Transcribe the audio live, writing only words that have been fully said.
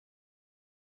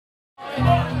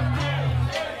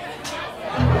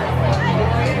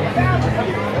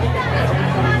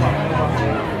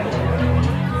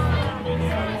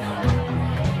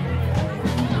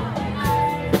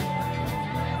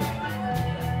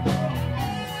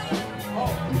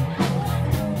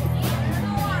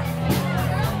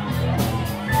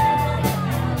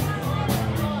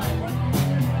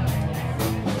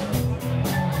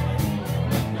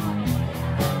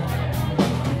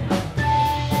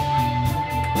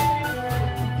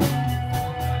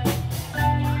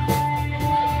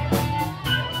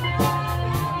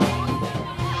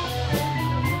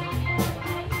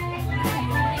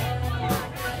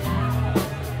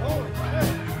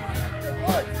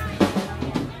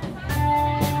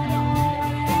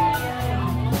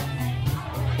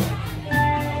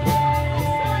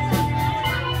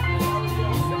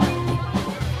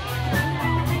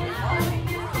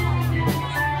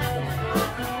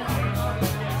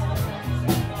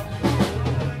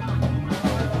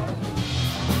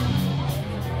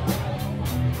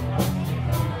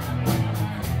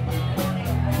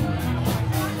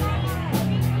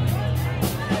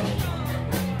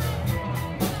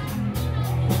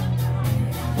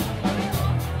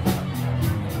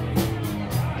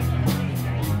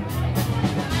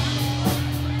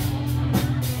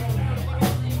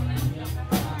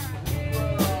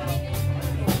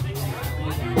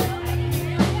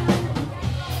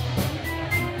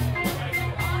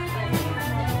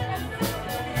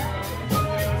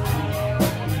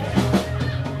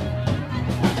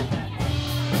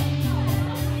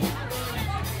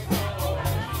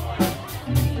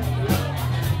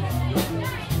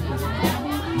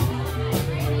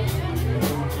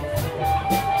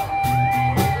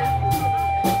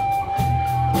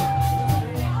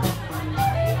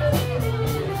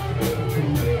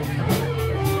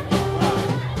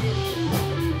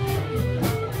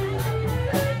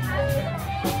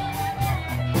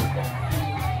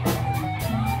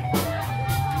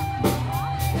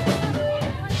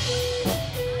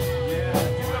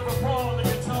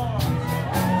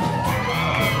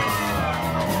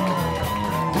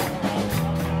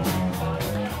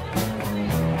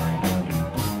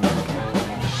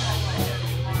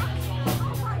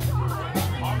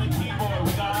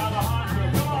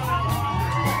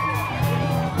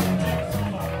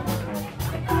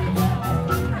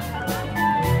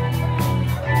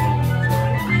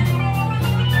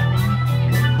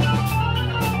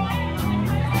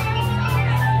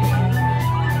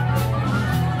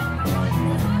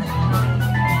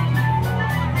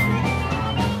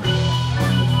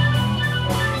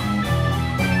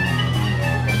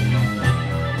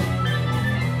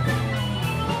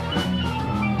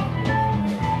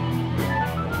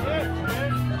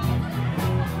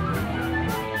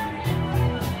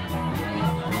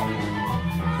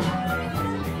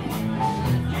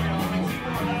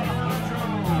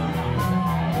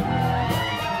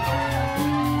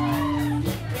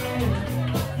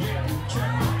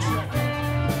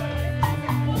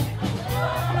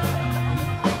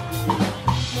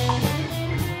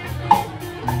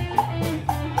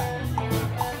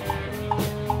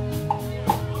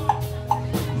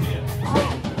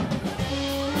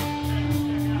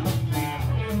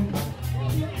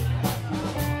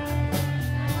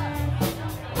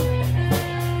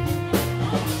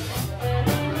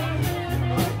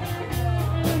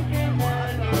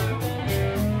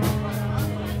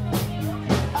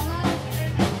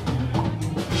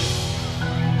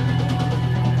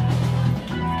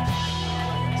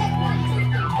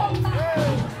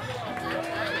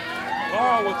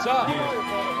Yo, what's up? Yeah.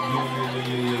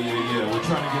 We're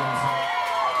trying to get on some.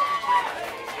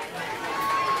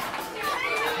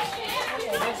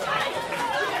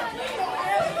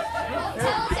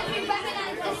 Tell us if you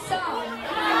recognize this song.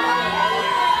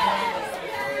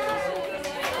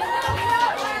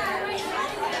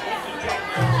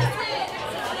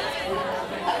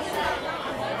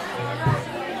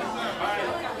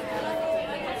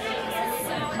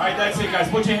 All right, that's it, guys.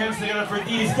 Put your hands together for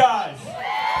Deez Guyz.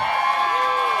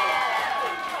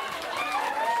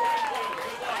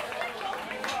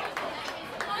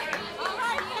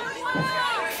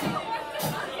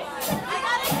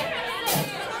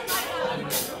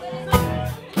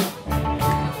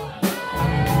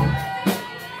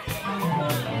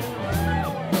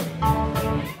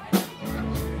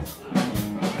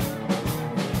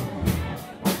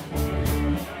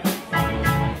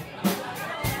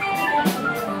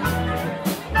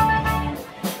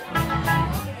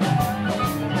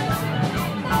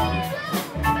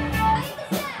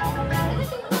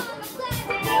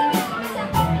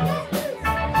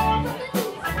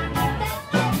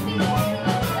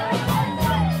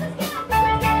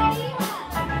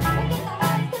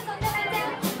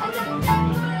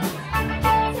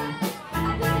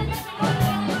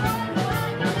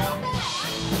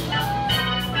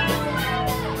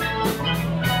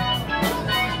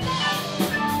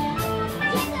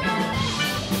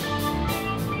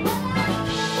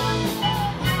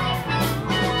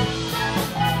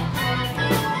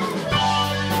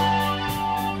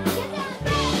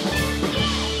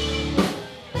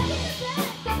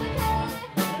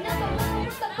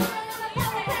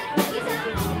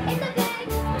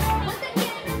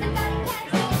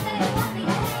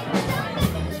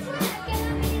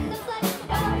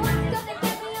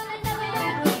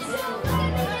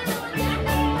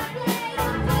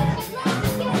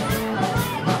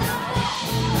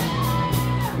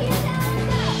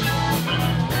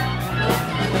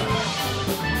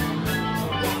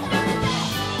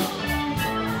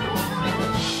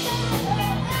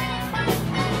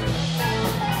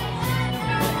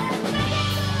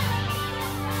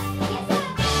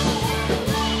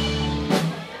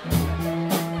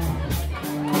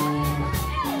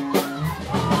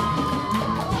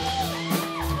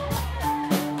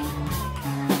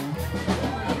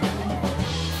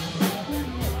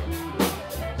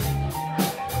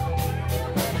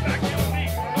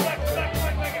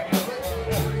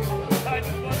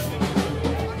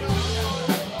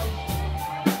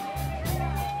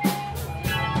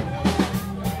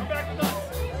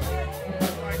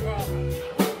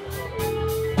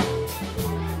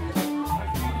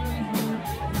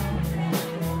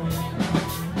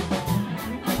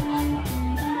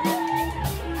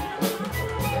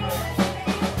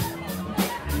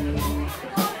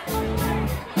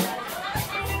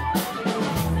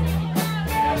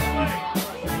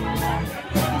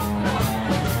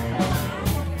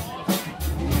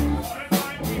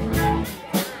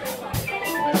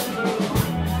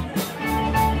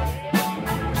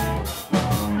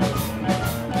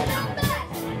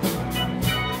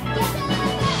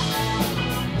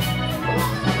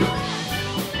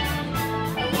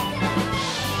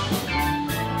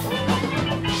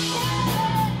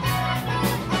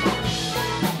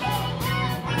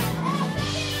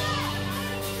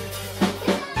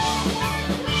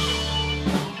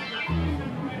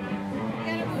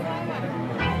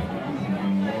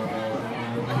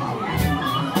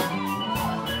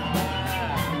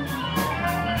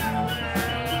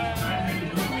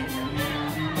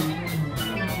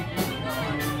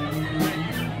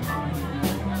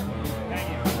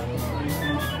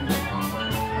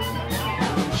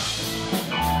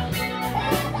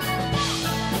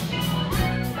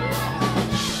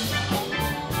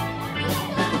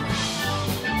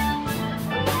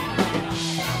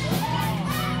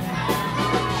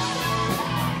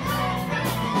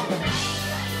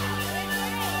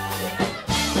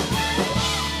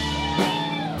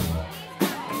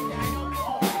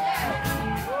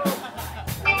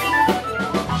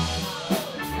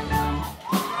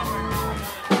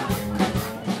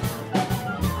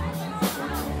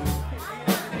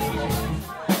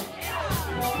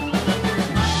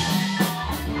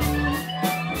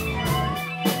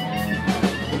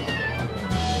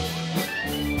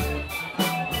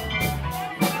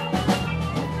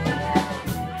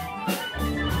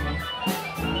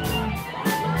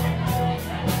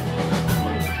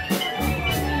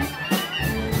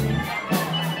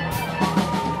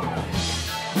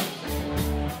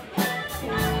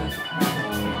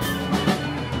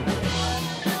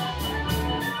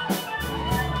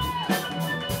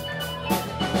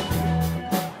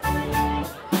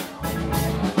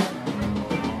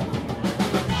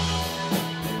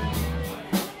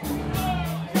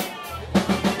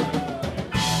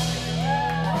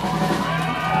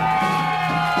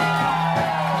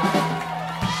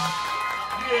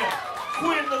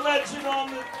 legend on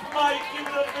the mic. Give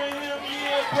it up for him.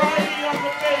 Yeah, Bari on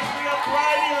the bass. We got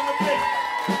Bari on the bass.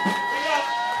 We got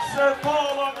Sir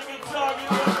Paul on the guitar. Give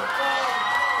it up for Paul.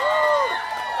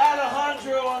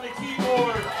 Alejandro on the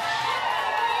keyboard.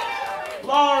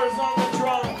 Lars on the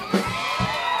drums.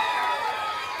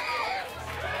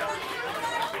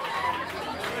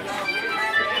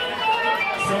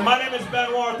 So my name is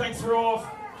Benoit. Thanks for all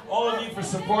of you for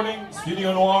supporting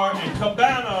Studio Noir and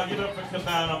Cabana. Give it up for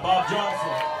Cabana, Bob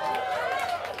Johnson.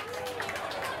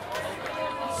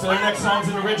 So the next song's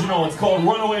an original. It's called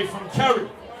Runaway from Kerry.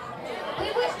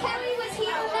 We wish Kerry was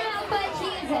here now, but she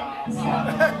isn't.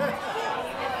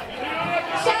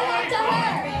 Shout out to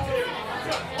her.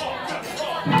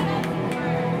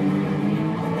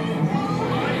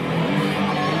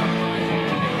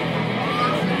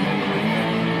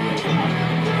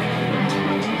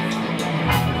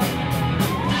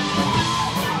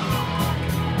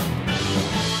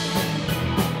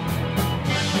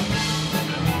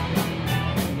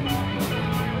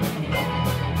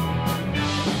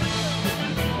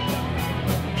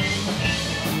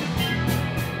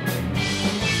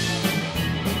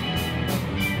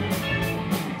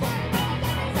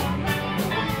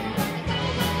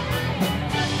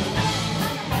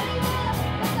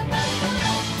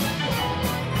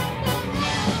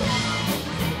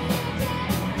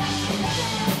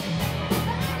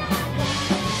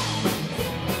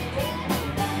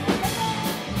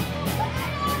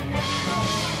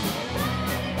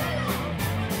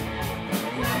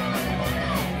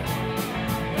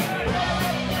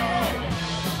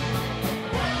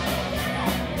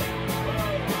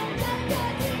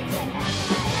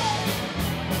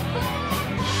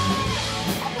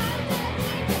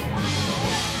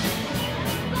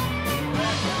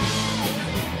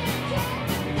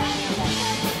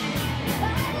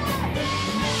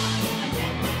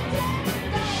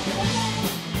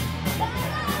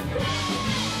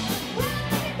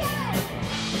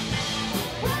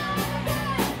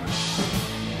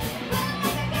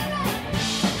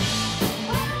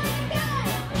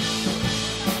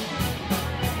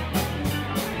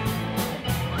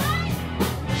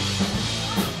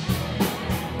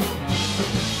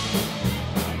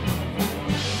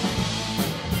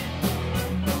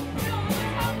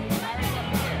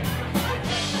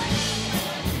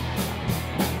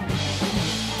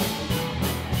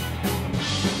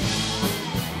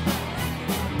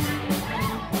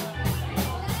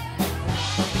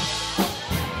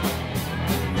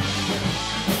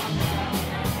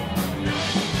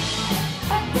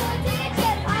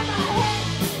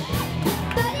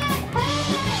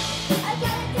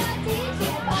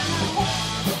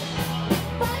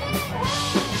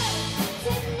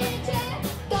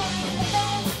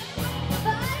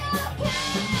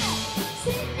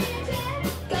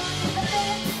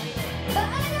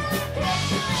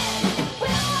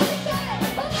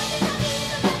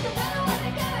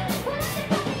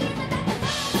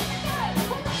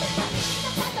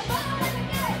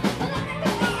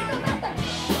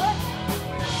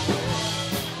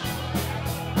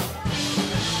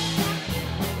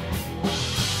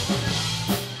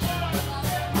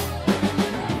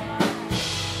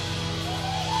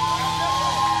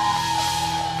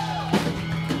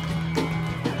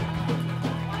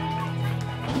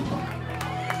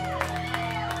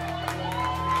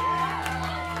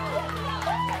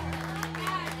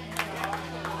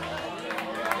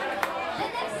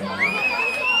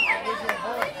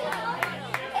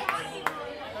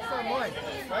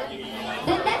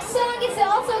 The next song is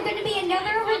also going to be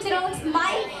another original. It's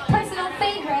my personal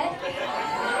favorite.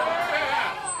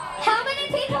 How many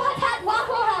people have had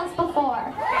Waffle House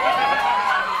before?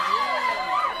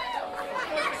 The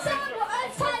next song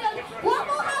is titled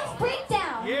Waffle House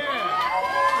Breakdown. Yeah.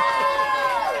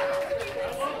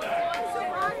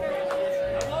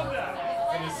 I love that.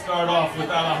 And we start off with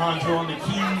Alejandro on the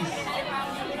keys.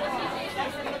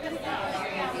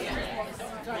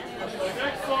 The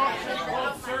next song is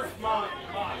called Surf Mosh.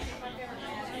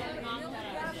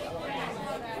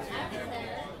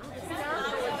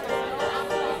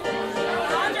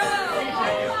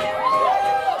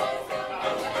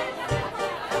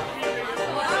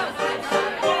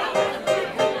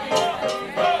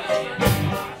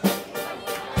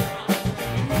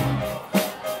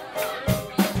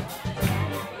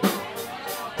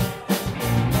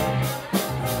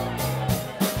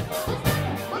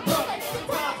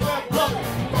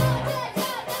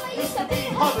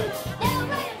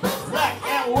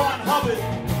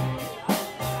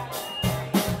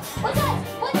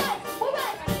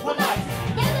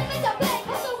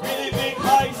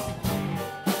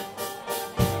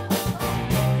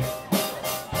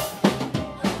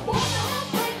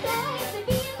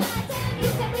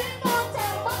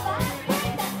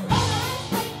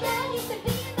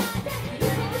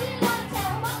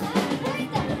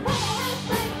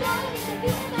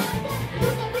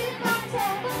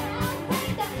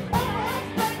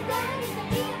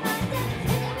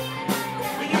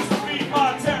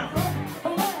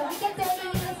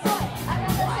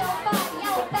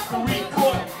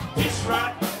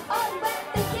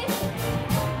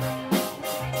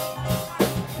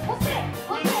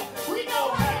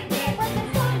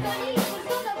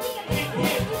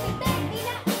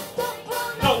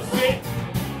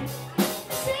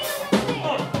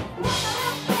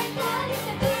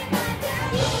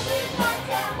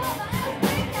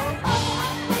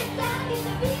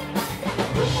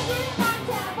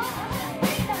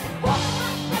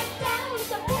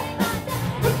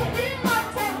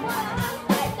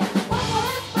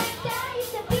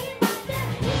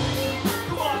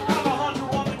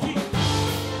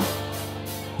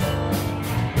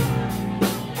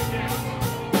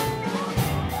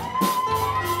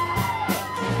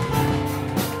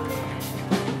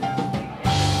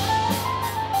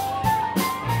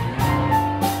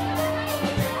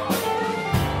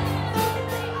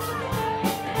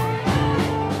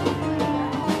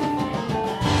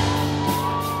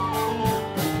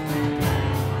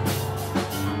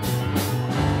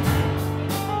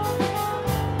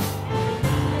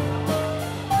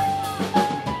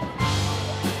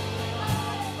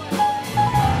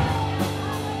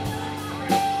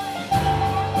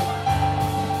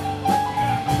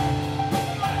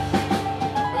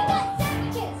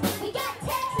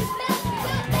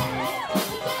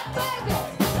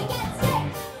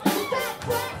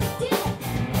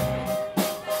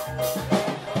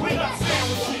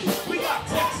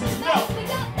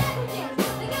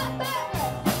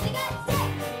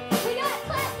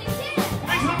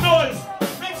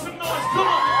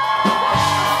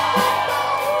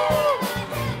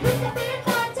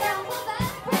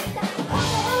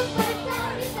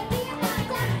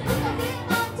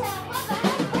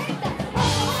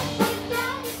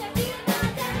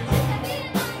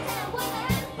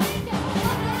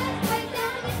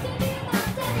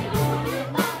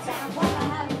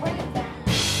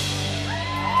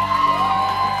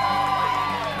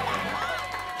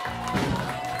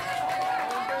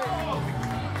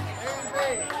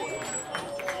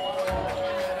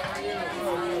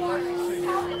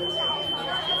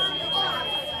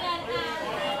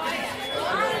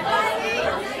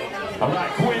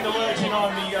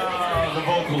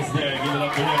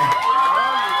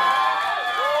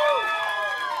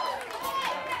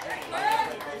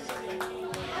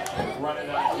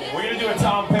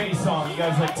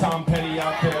 guys like Tom Petty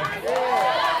out there?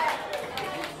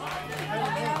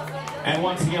 And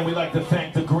once again, we'd like to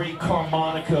thank the Great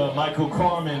Carmonica, Michael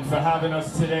Carman, for having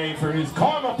us today for his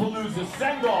Carmapalooza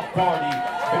send-off party.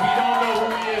 If you don't know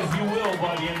who he is, you will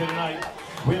by the end of the night.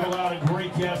 We have a lot of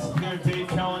great guests here, Dave,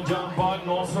 Kellan, John Botten,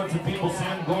 all sorts of people,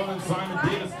 Sam Goorland, Simon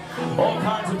Diaz, all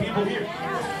kinds of people here.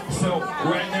 So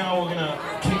right now we're gonna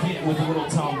kick it with a little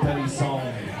Tom Petty song.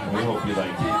 We hope you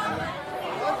like it.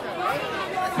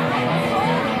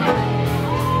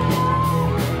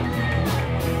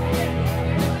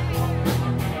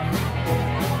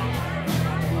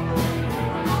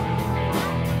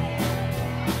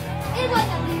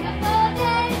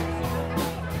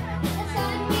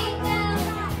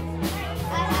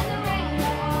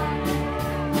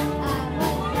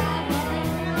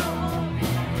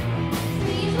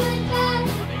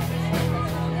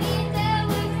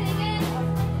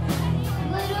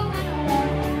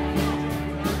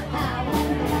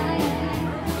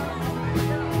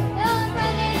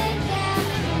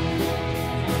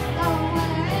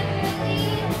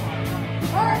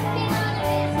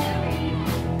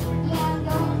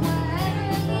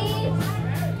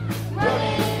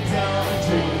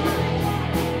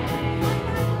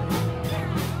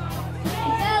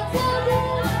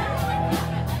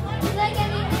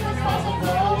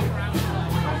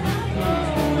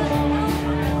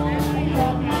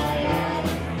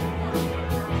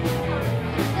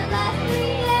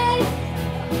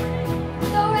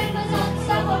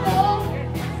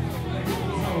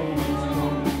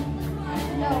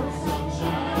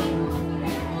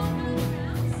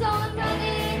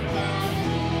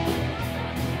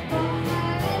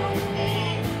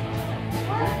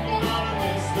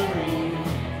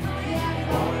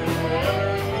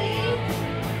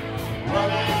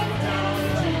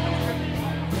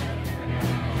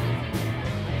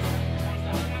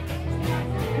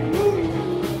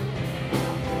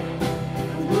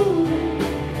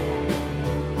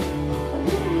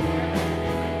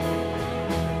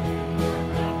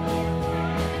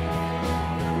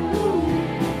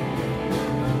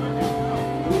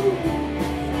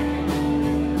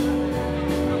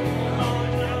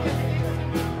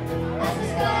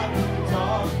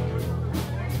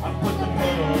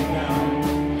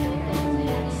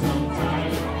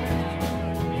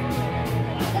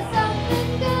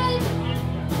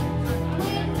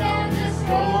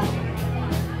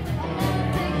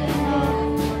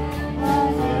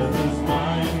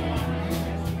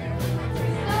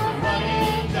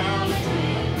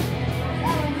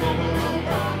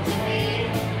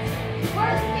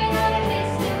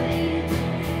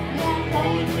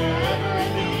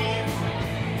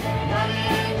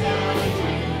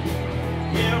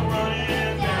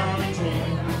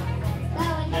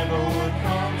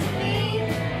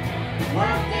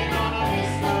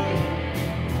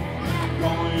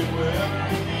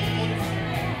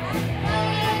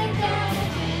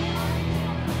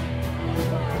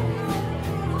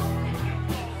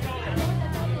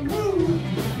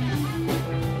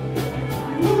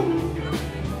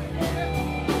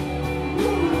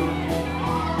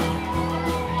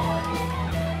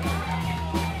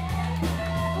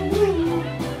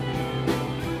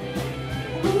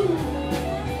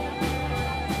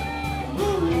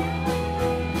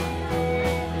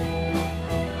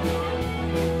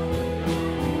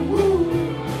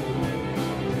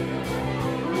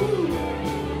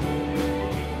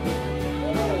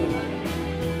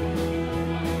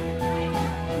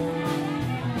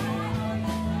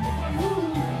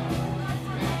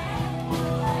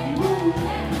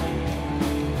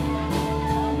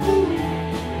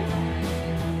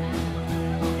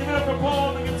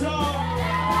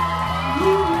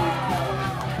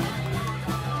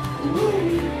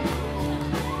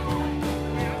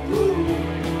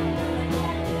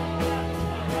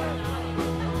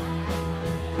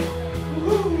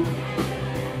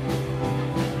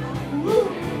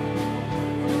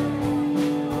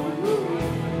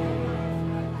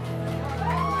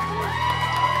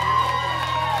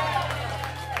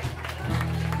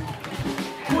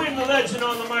 Legend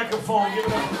on the microphone. Give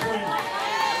it up for Queen.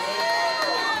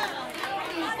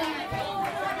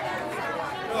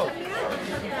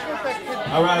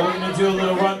 All right, we're going to do a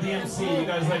little Run DMC. You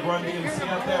guys like Run DMC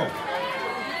out there?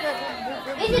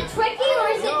 Is it tricky or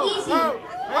is it easy?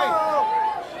 Hello.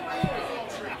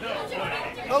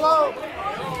 Hello.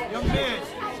 Young man.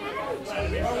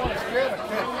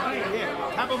 Here,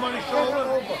 tap him on his shoulder.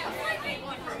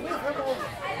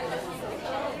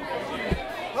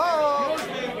 Hello.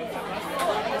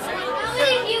 How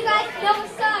many of you guys know a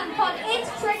song called It's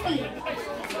Tricky?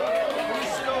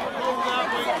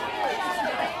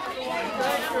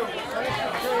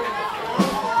 Thank you.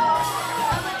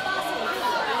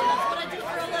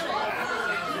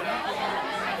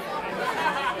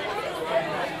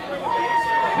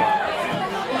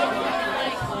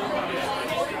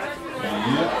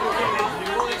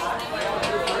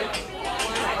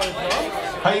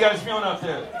 you guys feeling out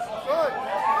there? Good.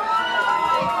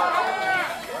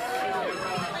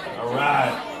 All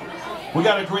right. We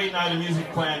got a great night of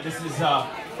music planned. This is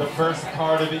the first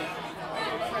part of it.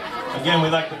 Again, we'd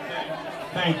like to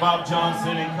thank Bob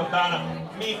Johnson and Cabana.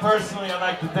 Me personally, I'd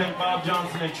like to thank Bob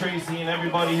Johnson and Tracy and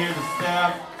everybody here, the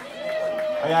staff.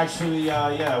 I actually,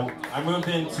 I moved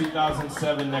in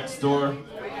 2007 next door,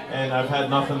 and I've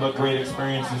had nothing but great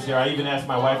experiences here. I even asked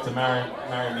my wife to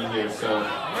marry me here, so.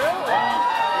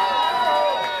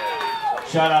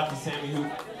 Shout out to Sammy Hoop.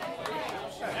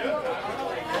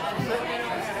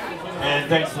 And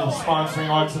thanks for sponsoring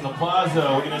Arts in the Plaza.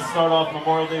 We're gonna start off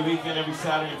Memorial Day weekend every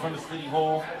Saturday in front of City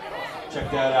Hall. Check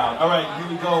that out. All right, here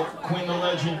we go. Queen the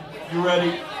Legend, you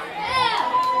ready?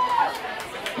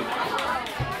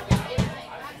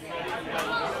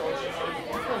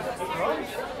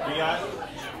 You got it?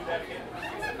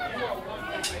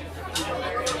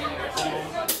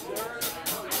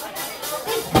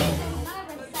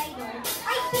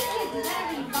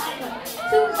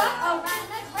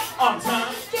 On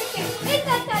time.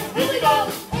 Here we go.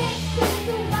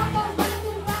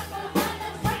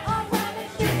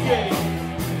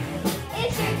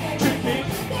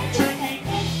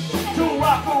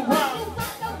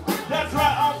 That's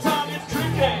right, on time, it's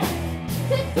tricky.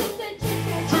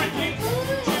 Tricky.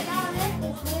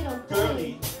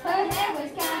 Girly. Her hair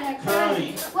was kinda Curly.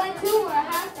 Went to her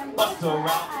house and Bust her out.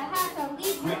 I had to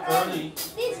leave We're her early.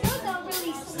 These girls are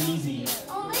really Sleazy.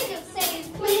 All they just say is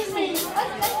please me. Let's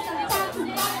spend some time to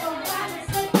rock around and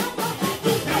slip my soul back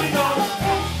in. Here we go.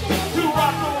 To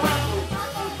rock around.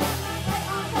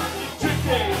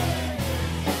 Tricky.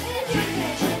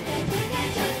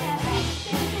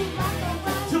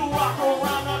 To rock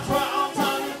around, that's right, on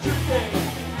time, it's tricky.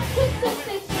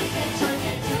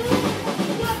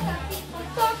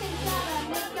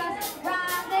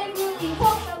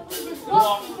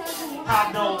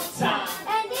 Have no time.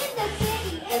 And in the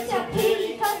city, it's a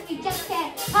pity, cause we just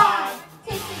can't hide.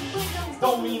 Tinted windows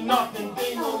Don't mean nothing,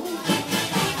 they know who. It's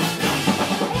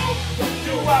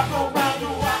To rock around,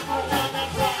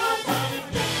 that's right, on time, it's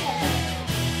tricky.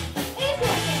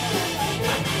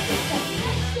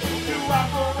 To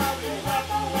rock around,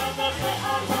 that's right,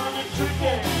 on time, it's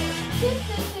tricky.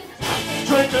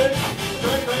 Tricky.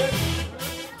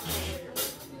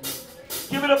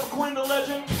 Give it up for Queen the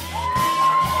Legend.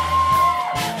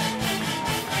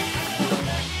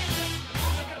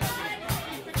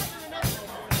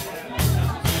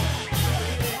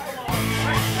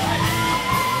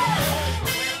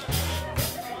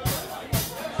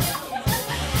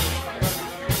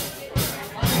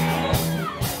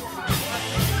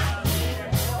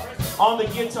 On the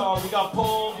guitar, we got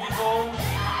Paul Vivo.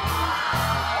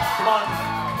 Come on.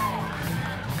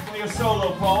 Play your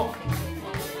solo, Paul.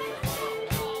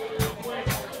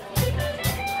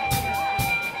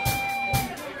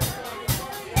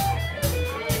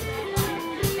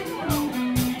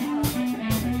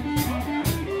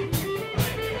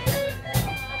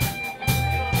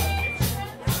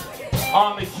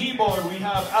 On the keyboard, we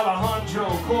have Alejandro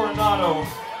Coronado.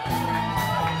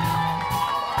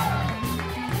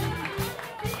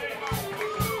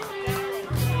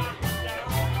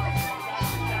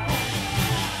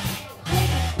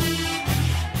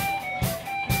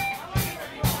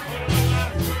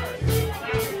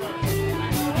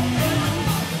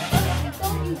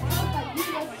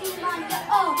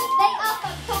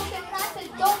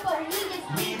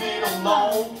 Leave it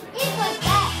alone. It's like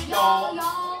that, y'all.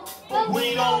 But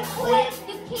We don't quit.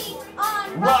 You keep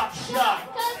on Rock shot.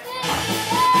 Cause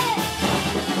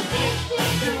it's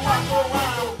To rock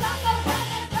around. that's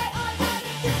right on time.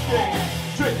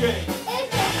 Tricky.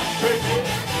 It's Tricky.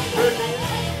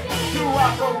 To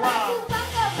rock around.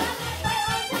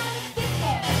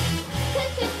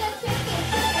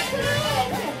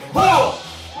 Whoa!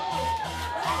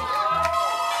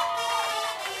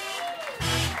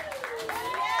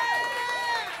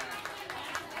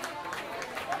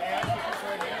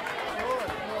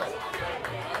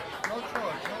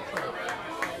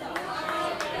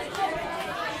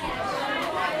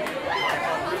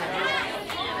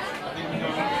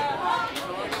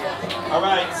 All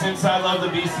right, since I love the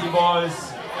Beastie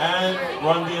Boys and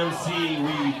Run DMC,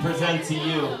 we present to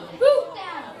you Root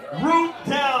down. Root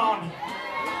Down.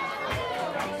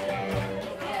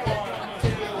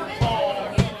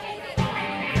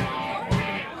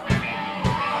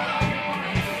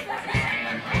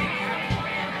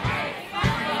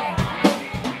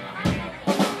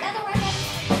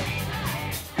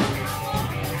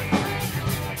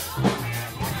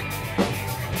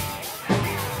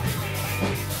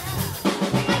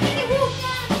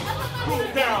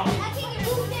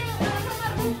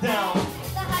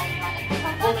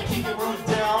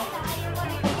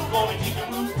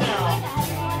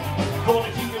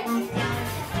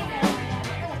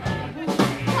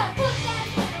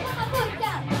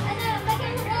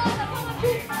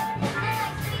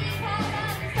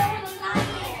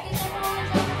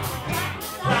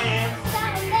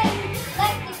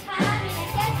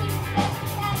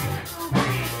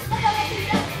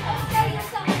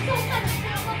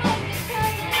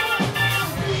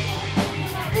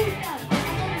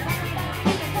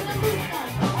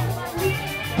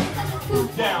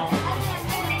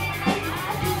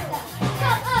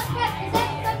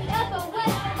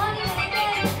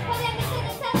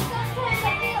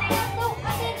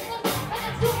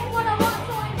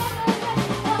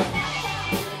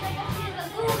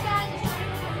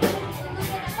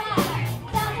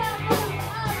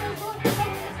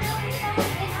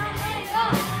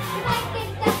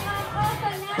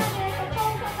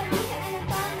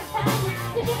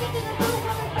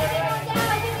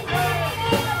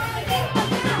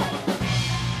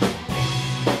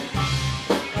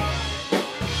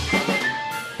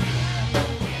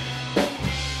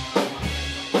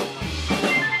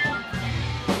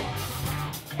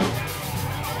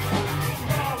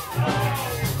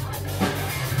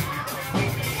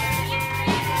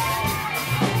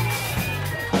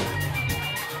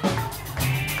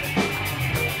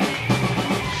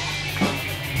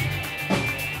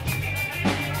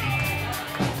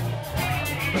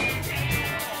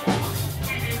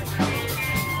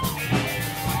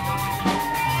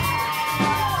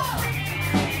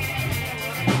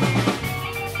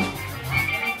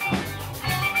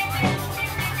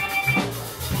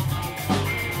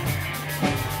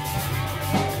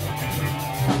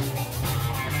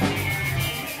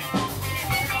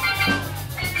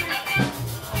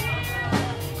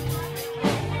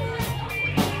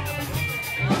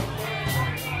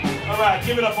 right,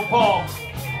 give it up for Paul.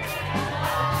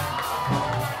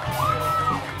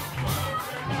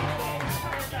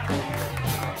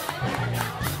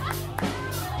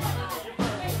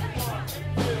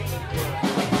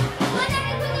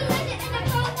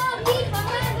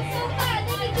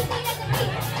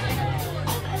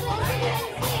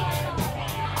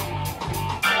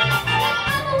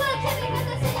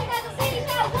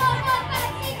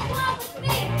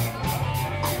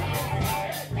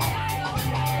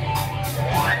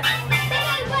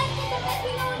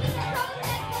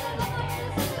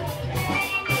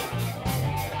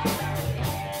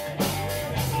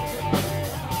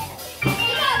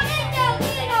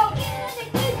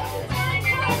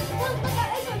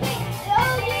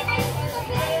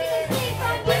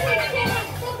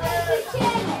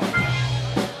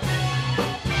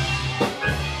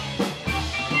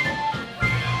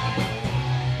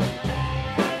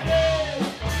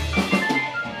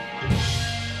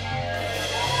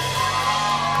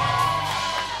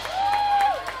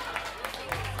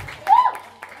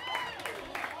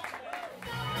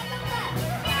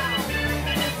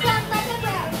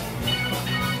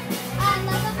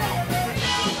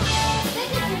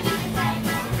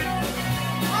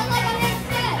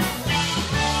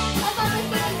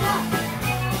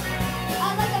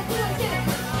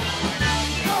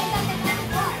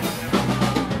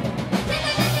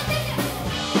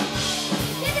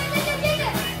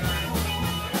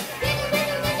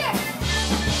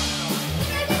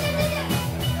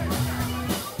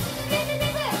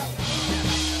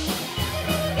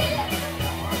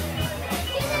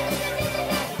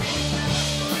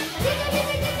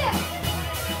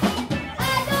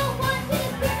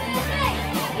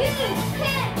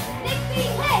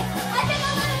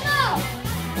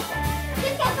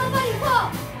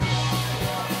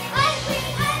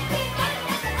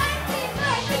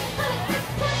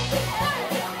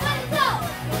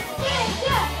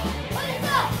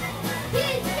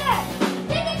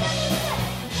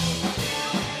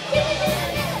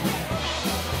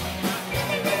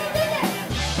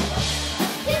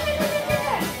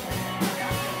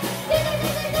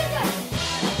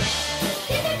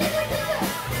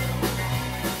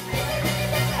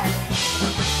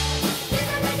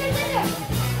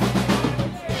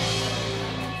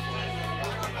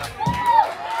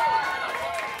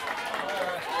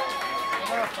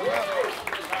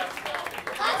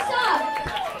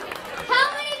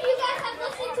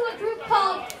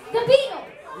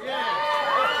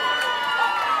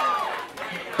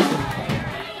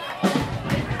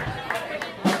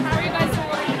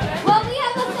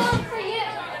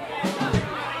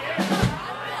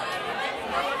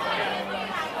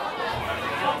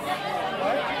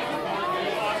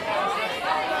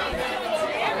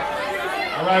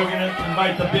 We're going to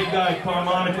invite the big guy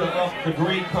Carmonica of the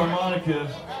Great Carmonica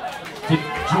to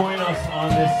join us on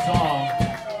this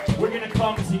song. We're going to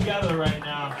come together right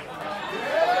now.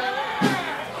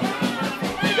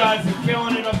 You guys are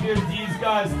killing it up here, Deez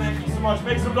Guyz. Thank you so much.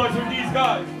 Make some noise for Deez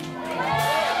Guyz.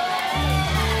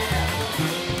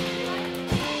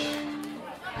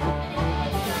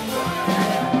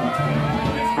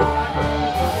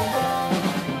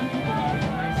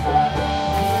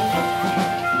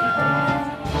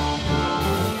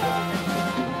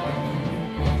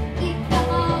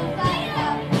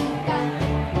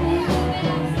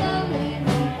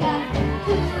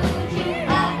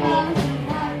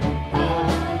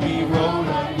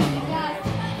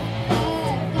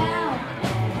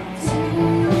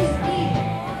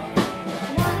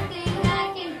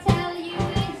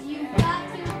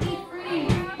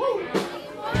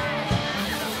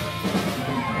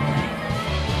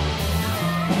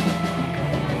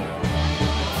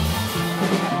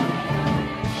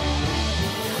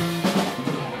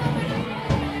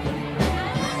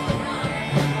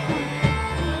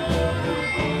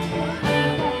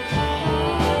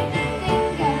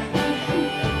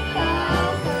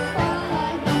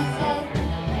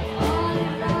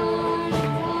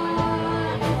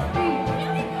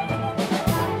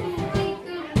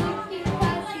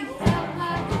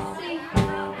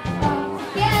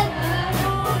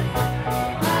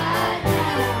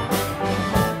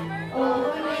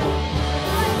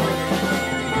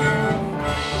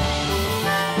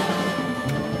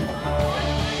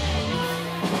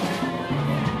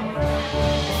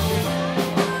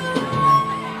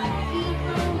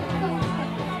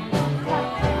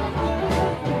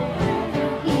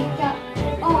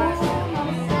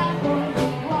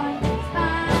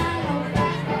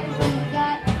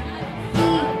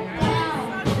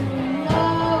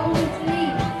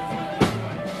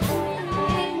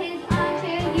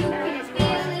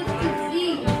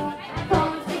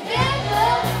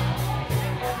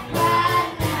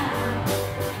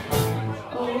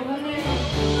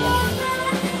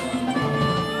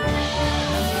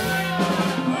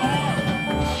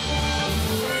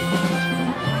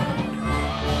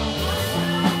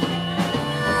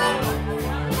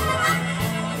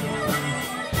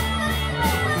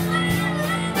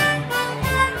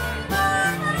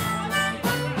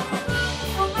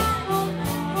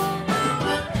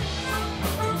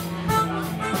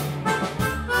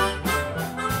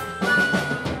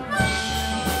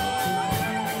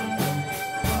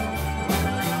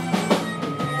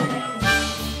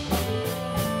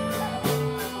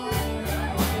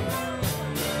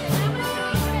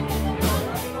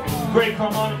 Great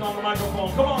Carmonica on the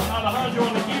microphone. Come on, Alejandro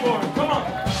on the keyboard. Come on.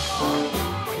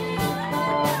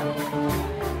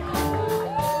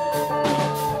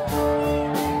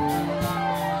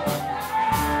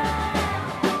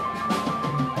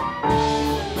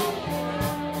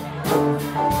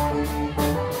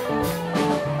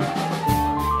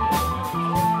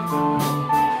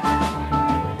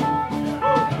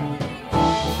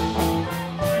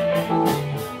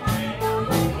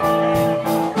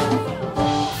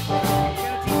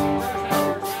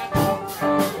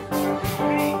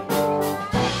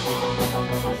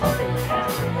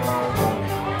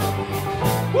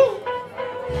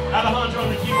 Alejandro on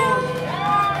the keyboard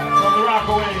from the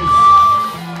Rockaways.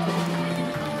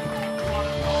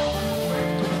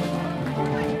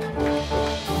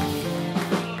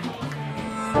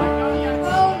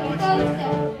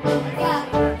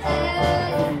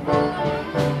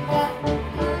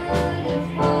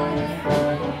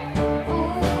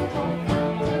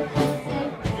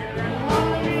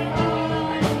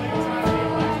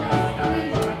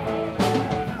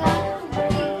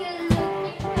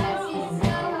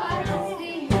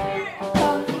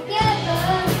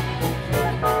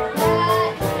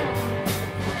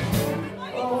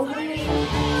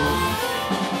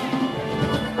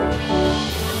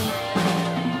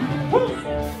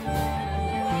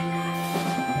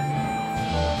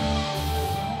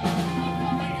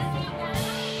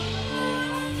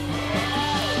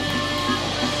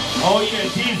 Oh yeah,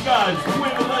 Deez Guyz,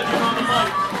 Quinn the Legend on the mic.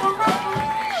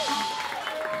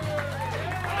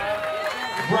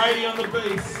 Brady on the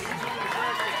bass.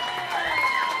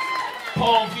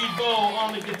 Paul Vivo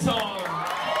on the guitar.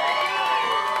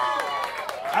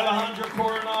 Alejandro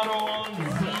Coronado on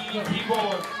the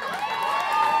keyboard.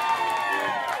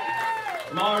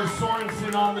 Lars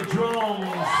Sorensen on the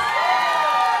drums.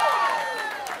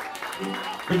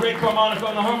 The Great Carmonica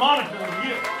on the harmonica.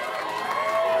 Yeah.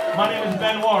 My name is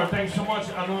Benoit. Thanks so much.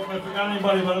 I don't know if I forgot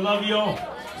anybody, but I love you all.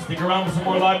 Stick around for some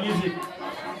more live music.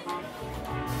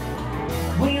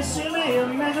 When you see me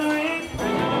in misery,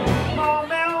 oh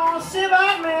man, won't see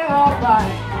about me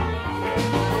alright.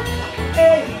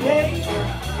 Hey, hey,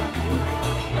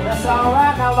 that's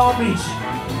alright now, Long Beach.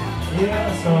 Yeah,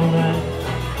 that's alright.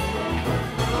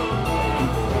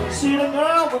 See the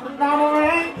girl with the diamond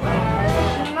ring,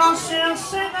 you know she'll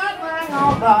sing that thing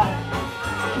alright.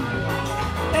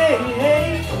 Hey, hey,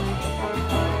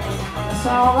 that's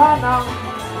alright now.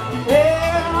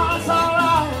 Yeah, that's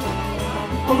alright.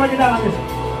 We'll break it down like this.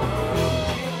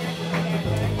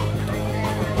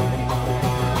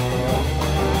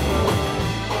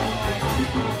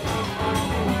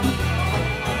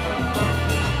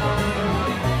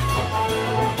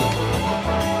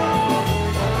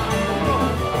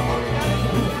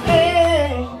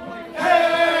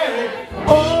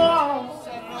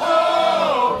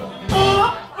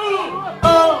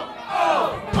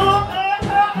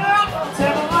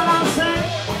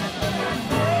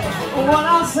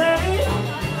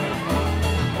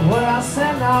 What I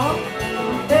say now,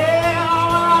 yeah,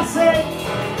 what I say.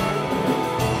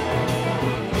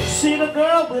 See the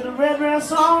girl with the red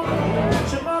dress on,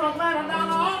 she put a man down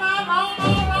all night long,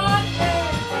 yeah.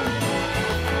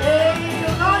 Hey,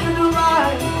 you know you do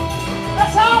right,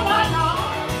 that's all I know,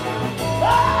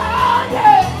 oh,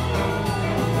 yeah.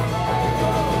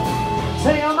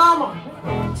 Tell your mama,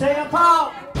 tell your pa,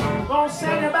 gonna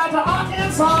send you back to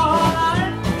Arkansas all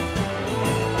night.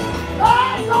 I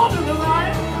ain't gonna do the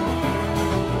right.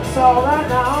 It's all right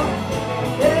now.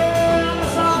 Yeah,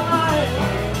 it's all right.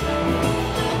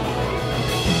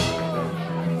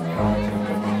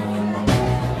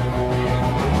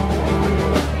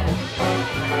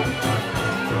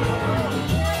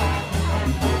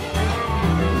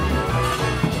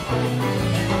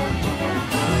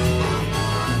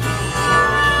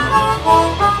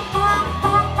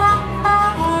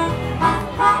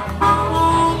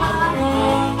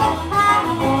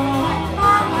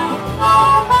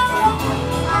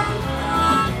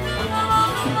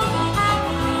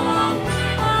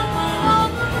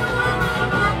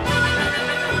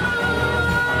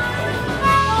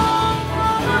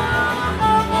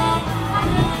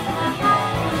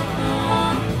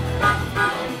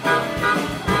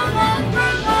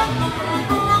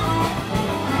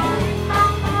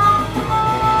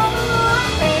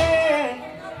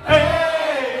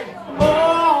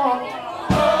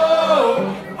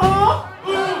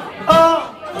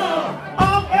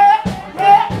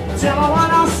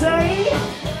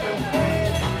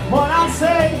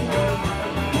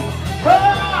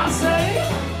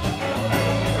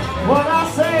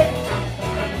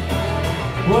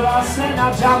 What I say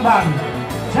now, John Botten.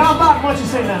 John Botten, what you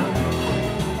say now?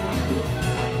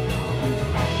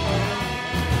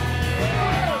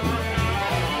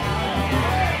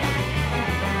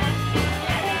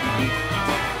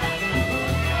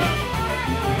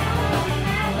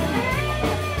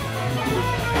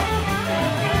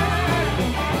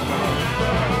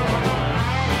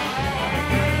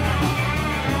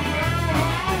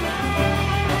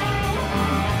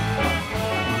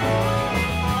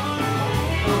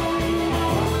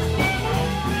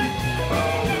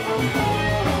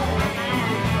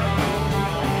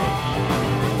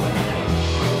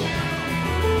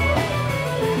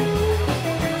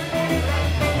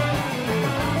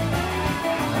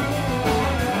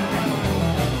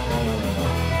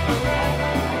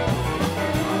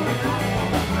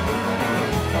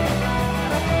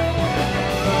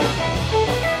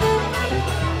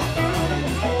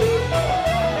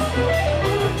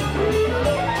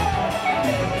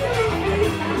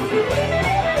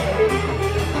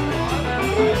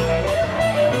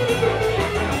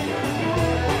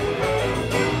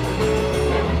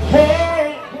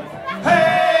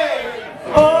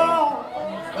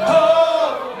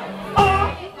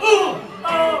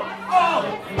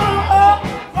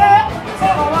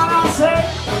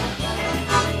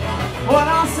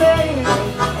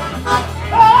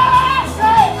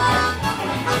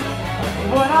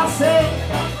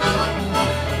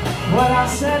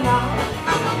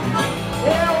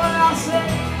 Yeah, what I say,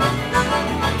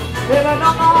 baby,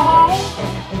 don't go home.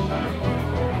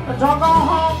 Don't go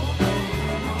home.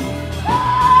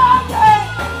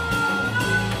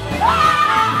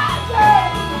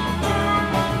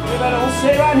 You better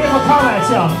stay right here for Carmax,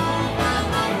 y'all.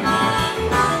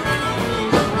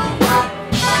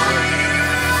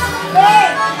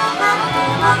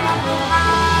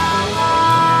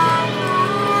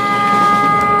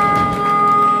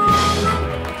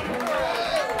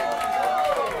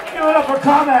 Give it up for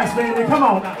Carmax, baby. Come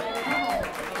on now.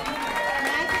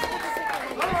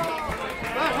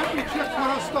 That Hippie Chick put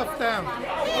her stuff down.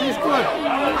 He's good.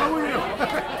 How are you?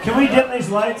 Can we dim these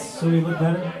lights so we look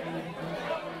better?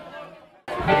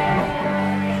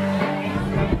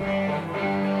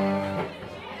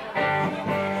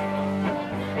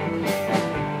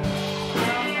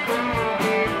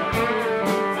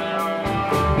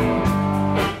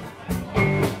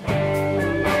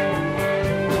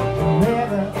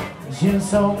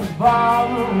 Just on the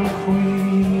ballroom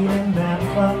queen and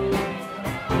Memphis.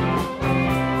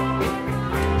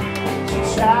 She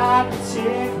tried to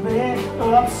take me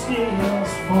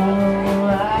upstairs for a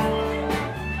ride.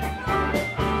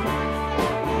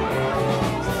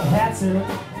 I had to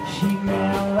keep me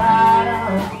right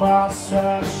across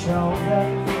her shoulder.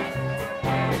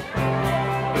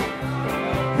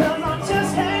 'Cause I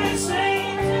just can't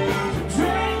seem to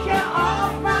drink you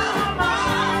off my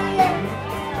mind.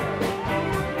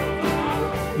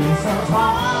 It's a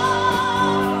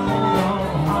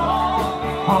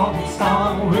honky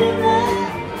song with me.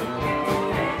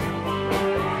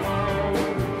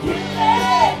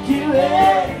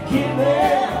 Give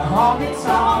it, honky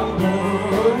song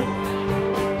good.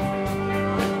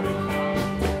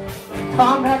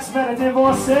 Carmax met a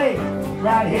divorcee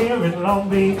right here in Long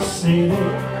Beach City.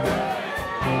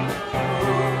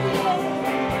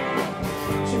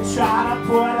 She tried to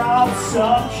put up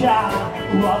some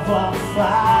kind of a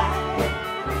fight.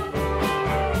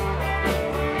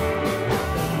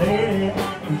 Lady,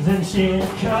 then she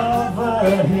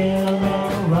covered him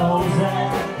in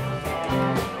roses.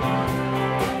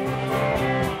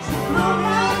 She blew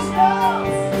my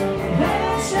nose,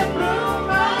 then she blew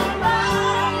my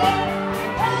mind.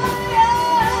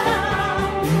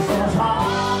 This is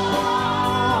home,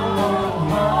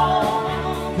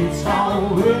 it's home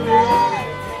with me.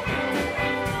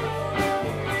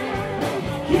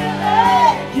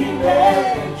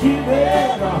 Give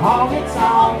it, the honky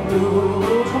tonk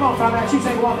blues. Come on, Carmax, you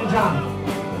take one, and John.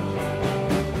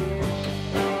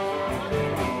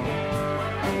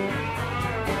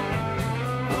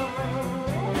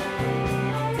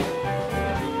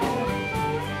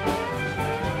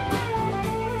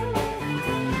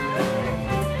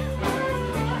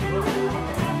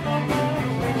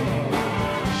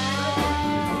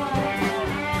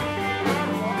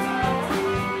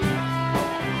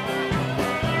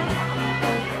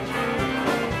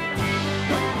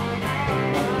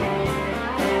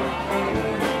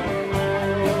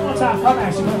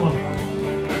 Carmax, you one.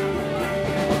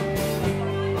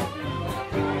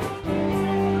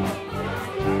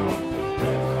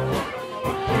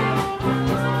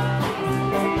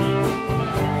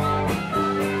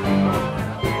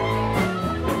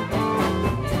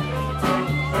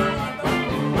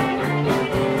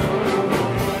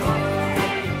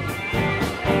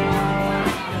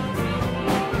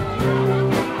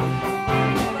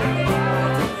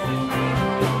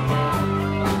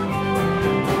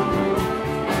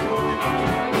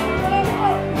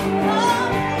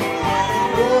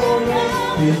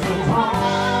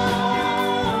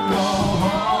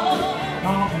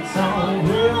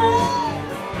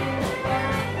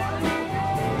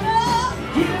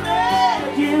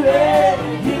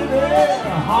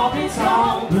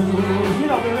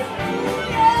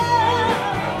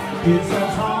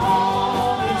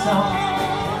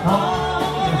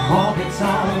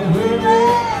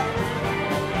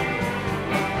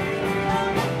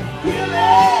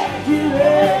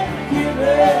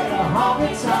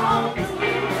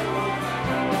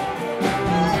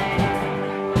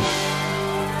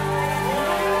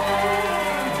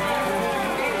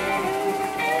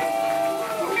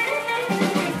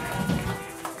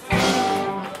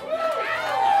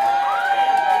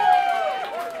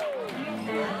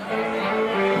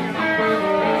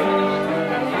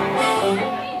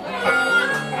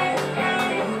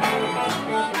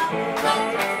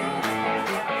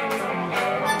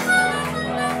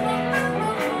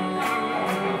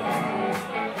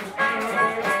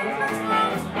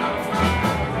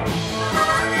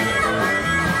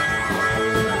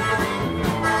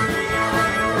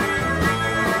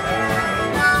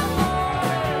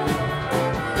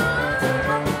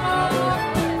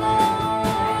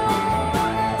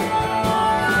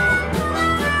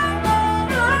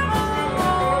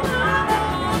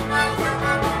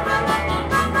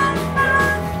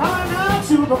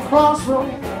 crossroad,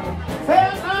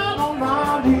 fell down on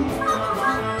my knees.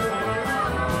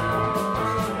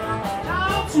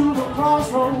 Down to the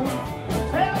crossroad,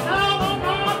 fell down on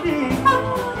my knees.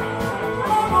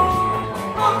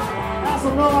 That's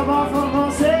another one from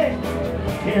mercy,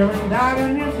 Karen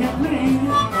Dinan, if you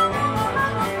please.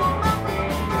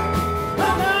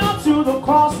 Down to the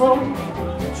crossroad,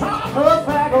 trying to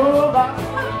flag over.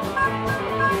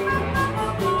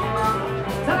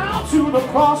 Down to the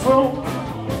crossroad,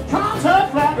 trying to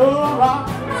flag over.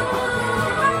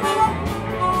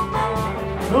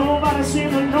 Nobody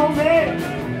seemed to know me,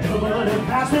 nobody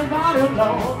passed me by the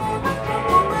Lord.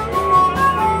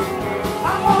 I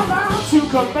walked down to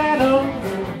Cabana,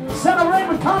 celebrate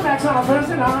with Carmax on a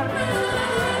Thursday night.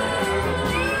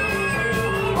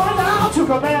 Went down to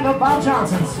Cabana, Bob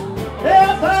Johnson's,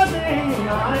 yeah, Thursday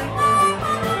night.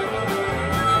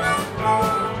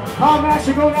 Carmax,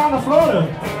 you go down to Florida,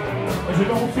 but you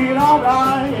don't feel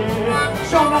alright, yeah.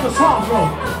 Show them the song, bro.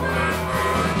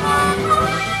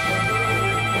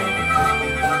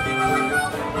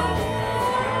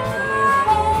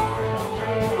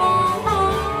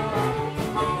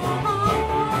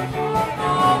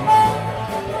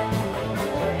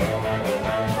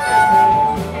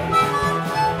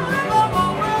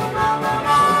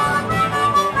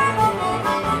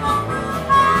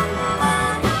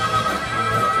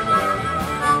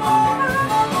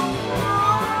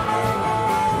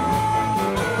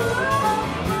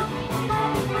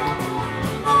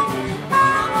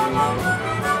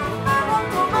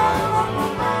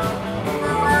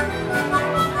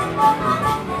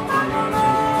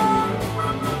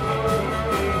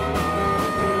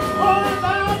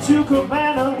 To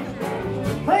Cabana,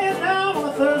 playing down on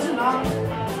a Thursday night.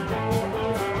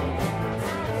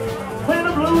 Playing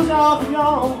the blues off of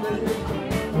your way,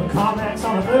 Carmax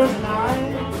on a Thursday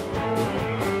night.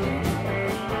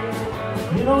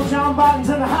 You know John Botten's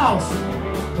in the house,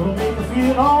 gonna make you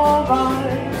feel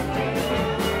alright.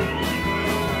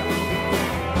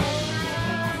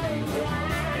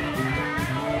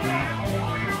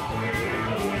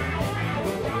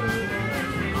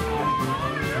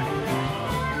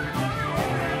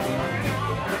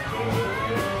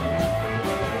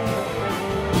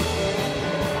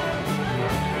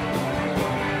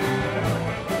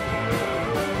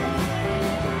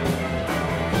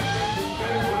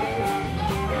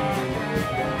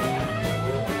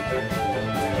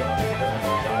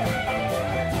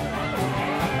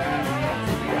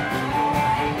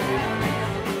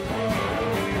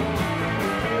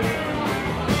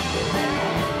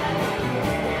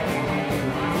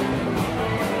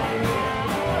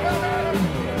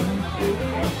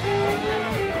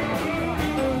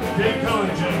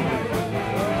 Kellan, gentlemen.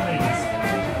 Ladies.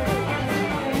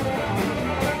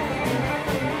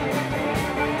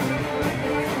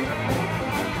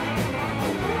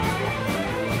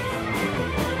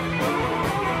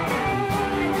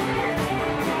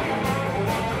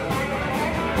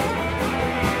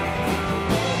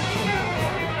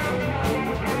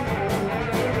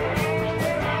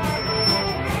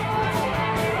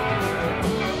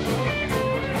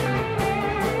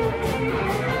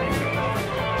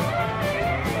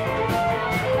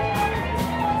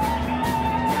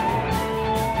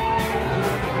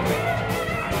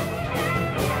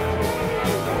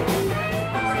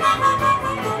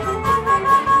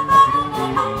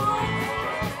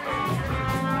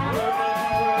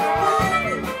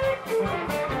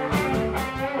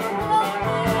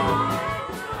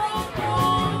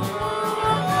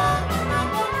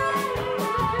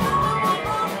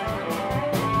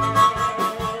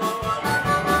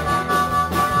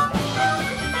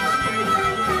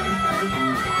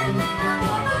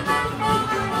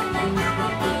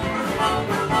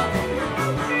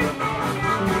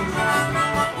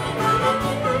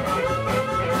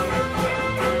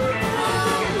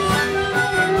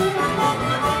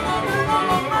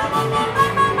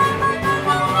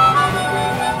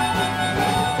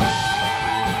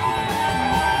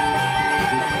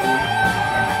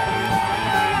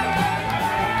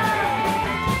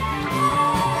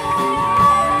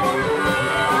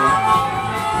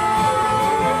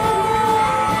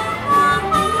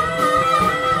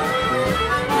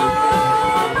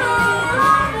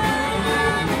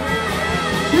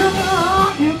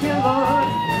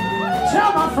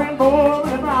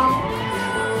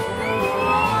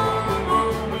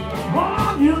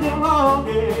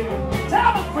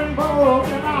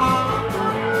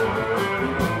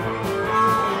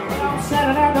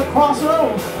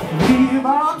 Crossroads, leave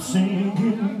I'm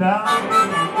sinking down.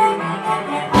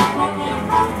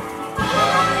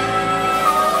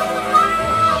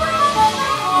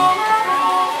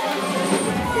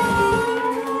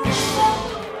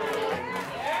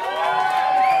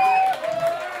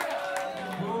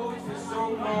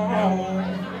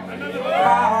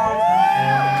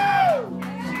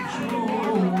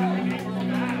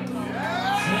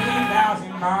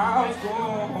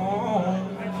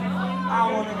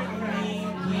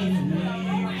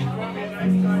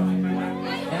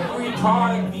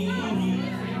 part of me.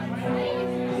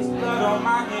 There's blood on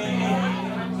my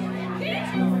hands,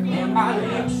 and my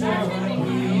lips are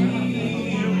bleeding.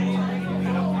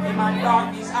 In my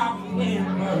darkness, I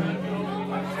remember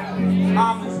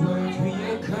Mama's words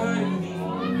reoccur to me.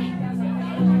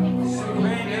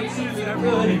 Surrender to the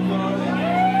good and good,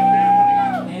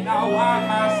 and I'll wipe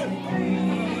my sleep.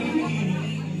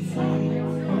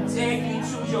 Take me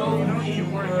to your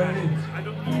river.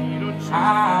 I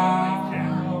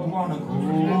wanna go.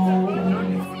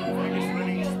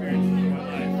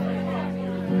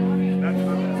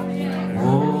 Oh,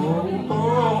 oh,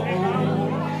 oh.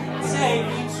 Take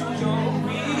me to your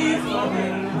river.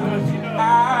 I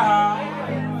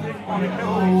wanna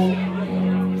go.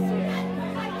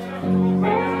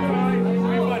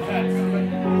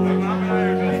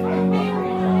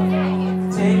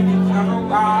 Take me from a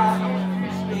ride,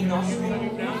 ain't no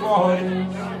smooth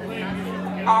waters.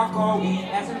 I'll go in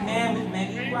as a man with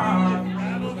many rhymes.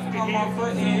 Come on for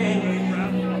air.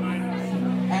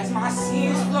 As my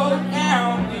sins flow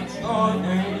down with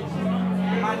Jordan,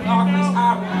 my darkness I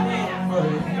remember.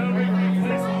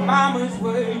 Mama's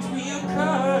words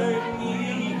reoccur to me.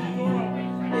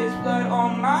 There's blood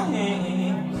on my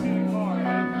hands,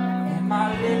 and my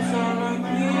lips are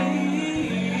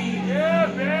bleeding. Yeah,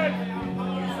 man.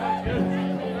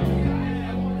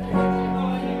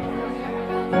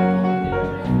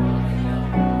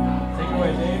 Take it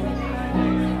away, Dave.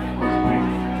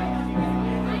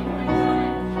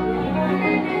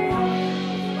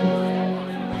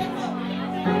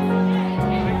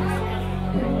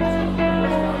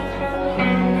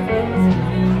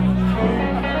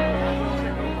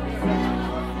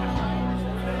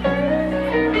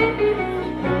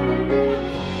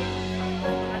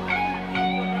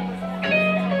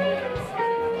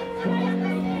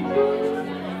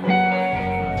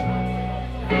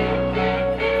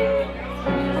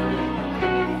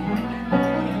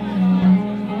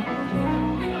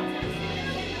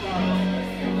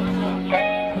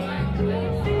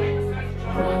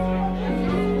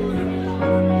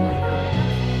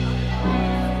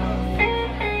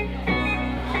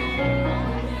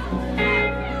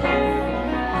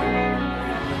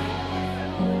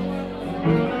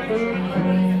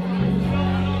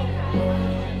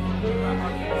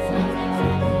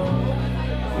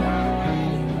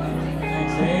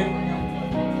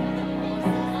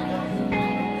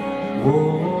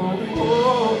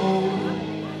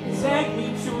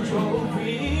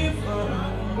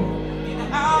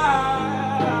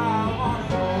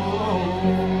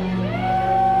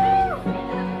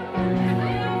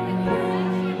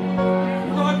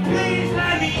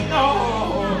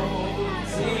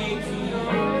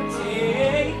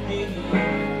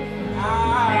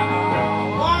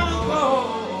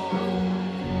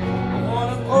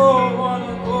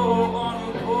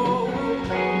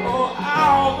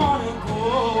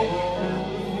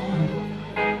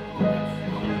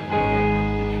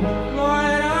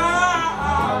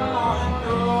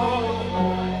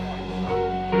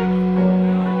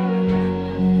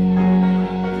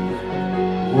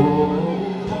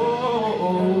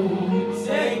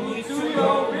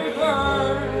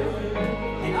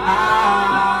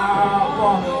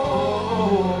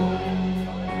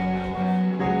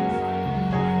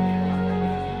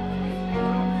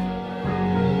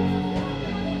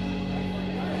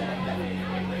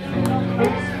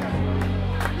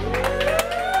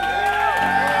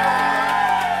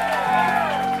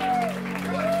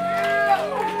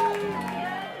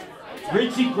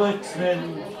 Richie, Glicksman,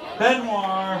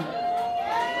 Benoit,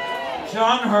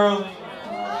 John Hurley,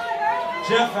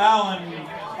 Jeff Allen.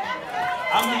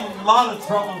 I'm in a lot of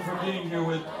trouble for being here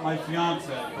with my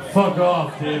fiance. Fuck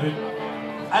off, David.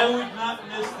 I would not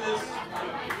miss this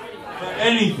for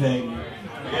anything.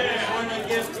 I just want to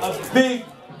give a big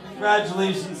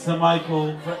congratulations to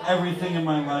Michael for everything in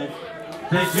my life.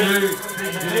 Thank you.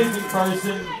 He's an amazing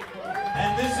person.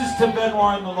 And this is to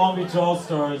Benoit and the Long Beach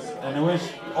All-Stars. And I wish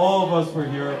all of us were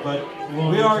here, but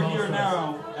we are here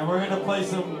now. And we're going to play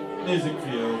some music for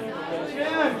you.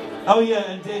 Oh yeah,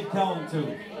 and Dave Kellan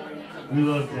too. We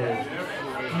love Dave.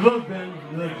 We love Ben.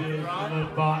 We love Dave. We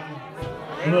love Botten.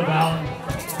 We love Alan.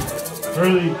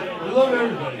 Hurley. We love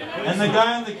everybody. And the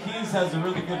guy on the keys has a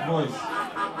really good voice.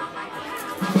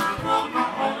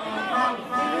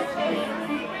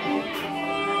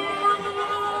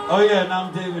 Oh yeah, and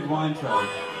I'm David Weintraub.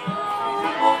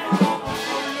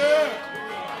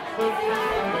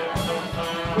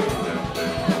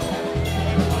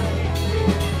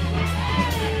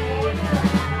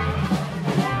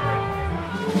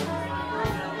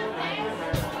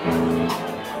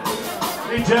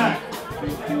 Hey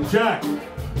Jack,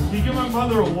 can you give my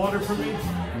mother a water for me?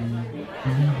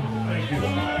 Thank you.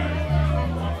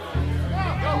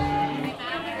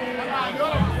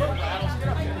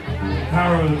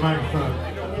 Power of the microphone.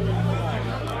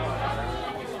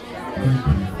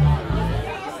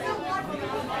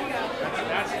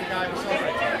 That's the guy who's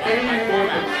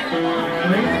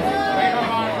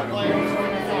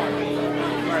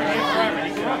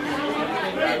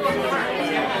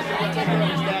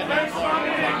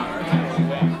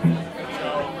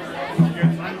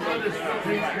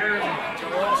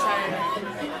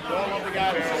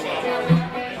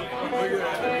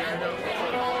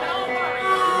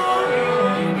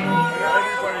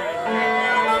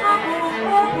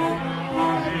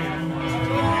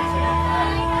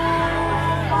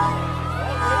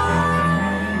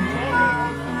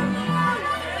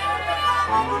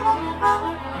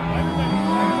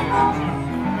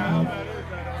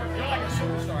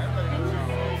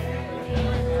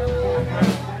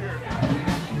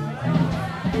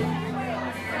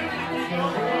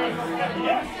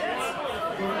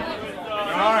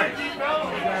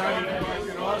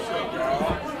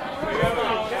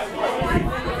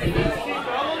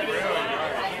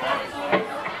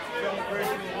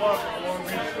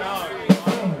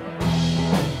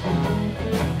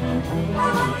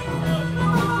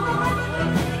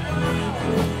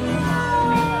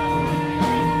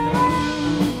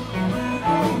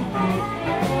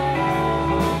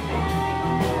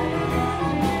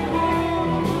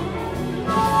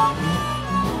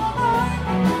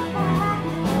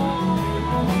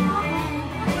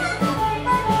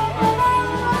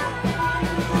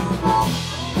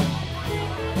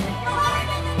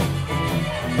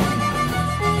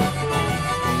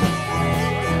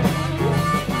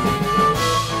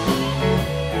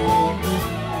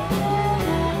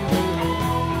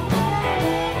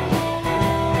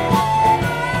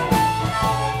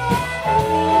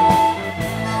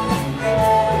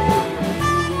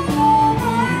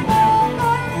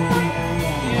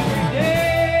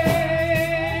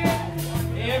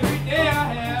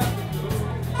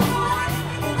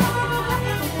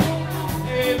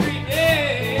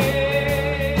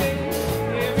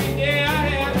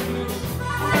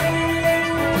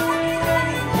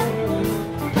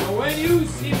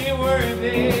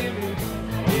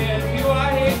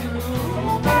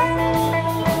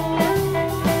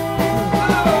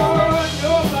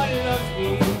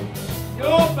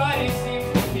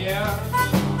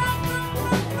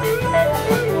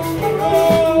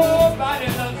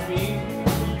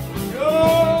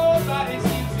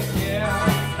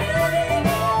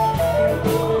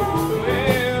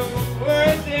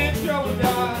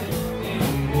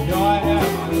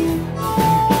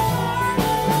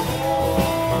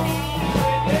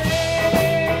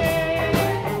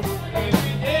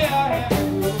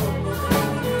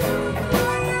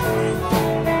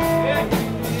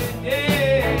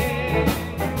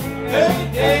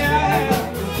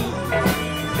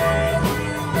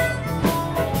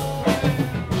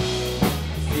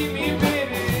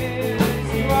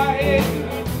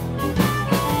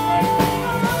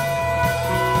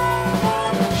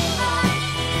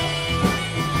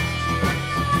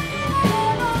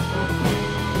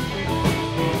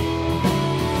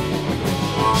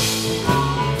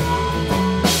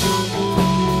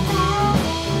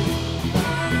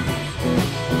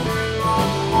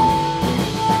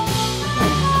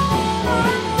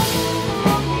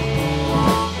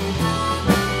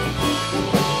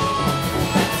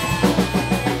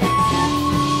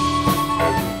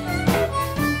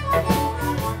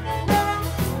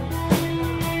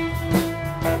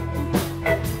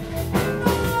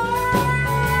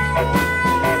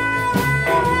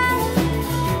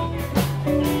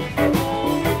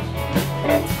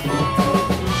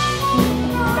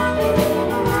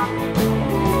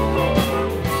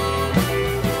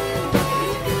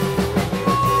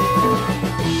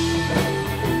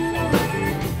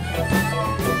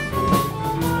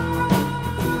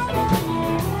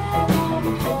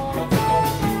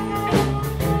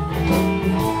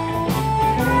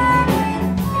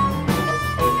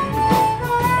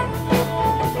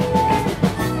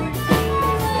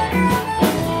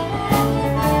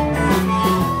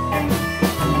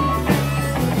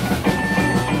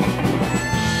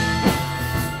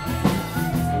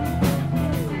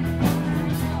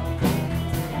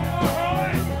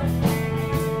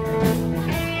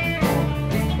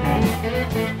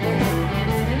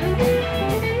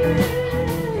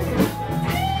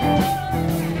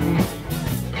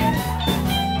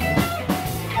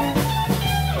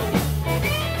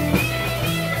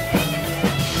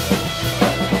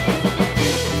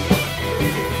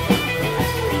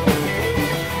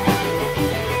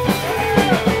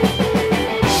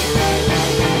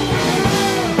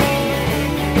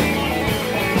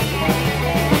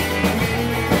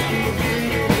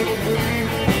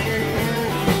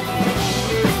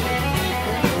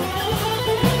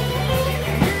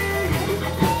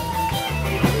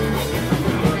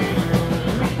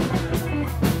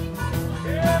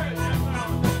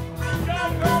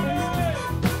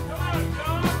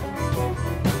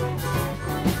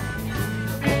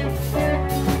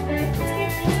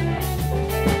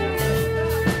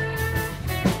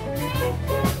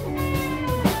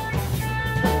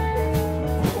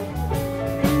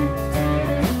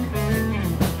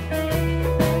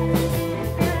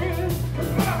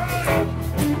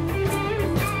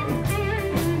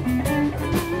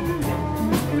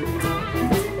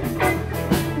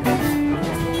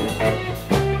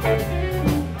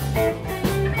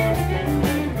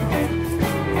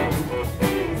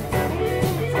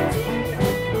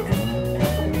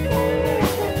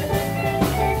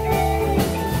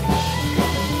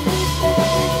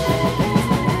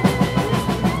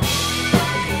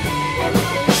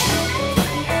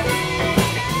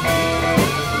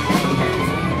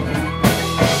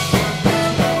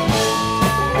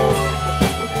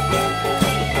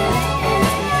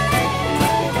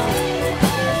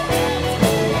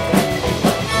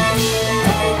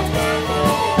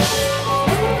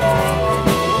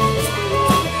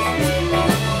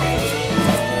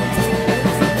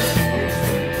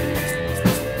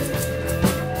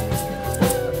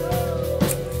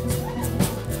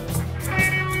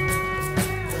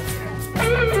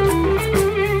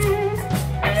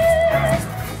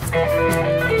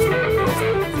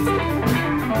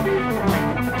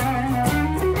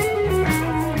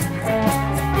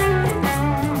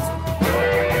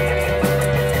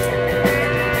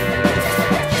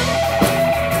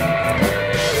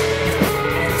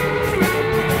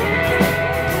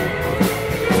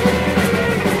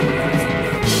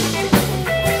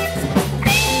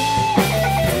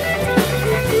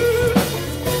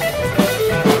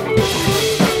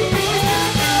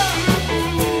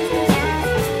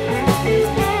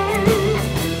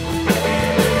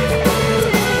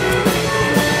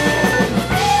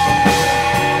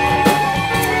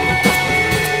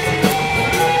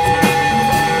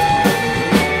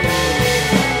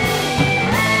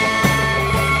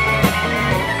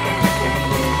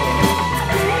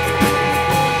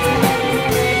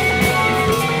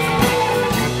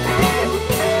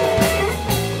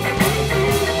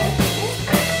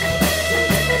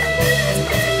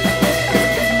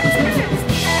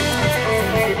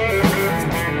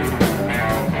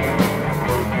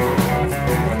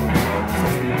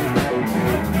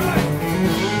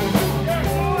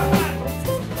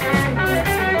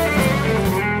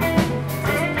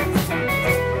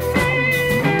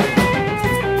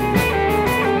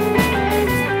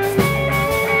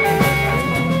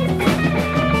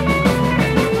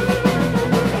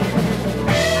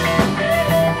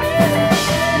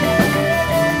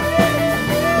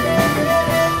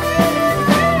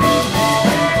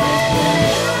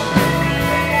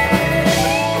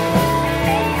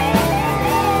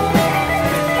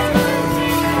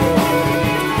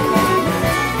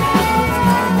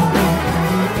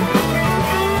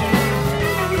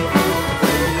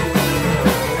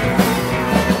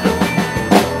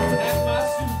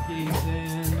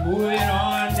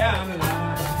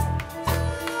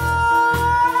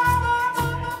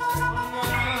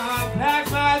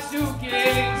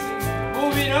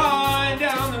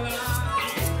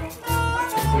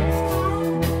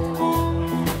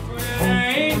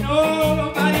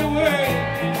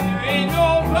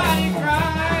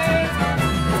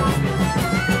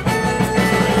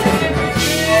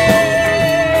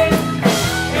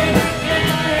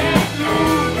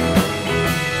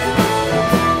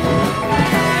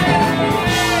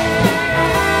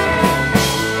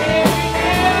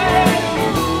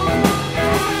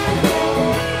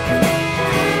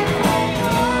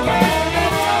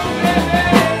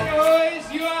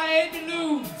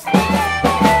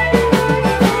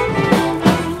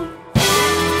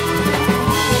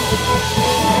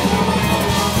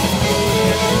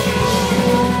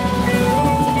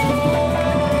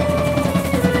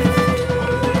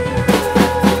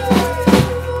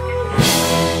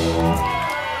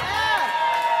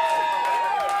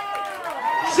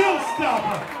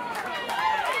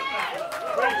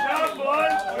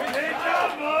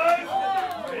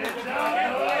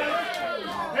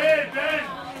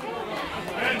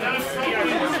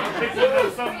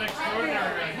something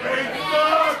extraordinary right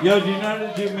now. Yo, do you know how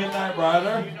to do Midnight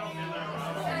Rider?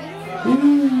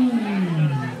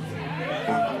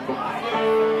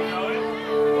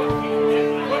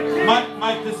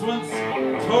 Mike, this one's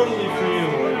totally for you.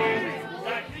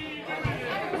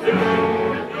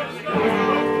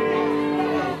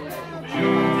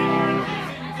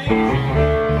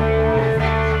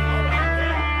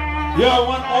 Yo, I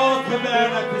want all of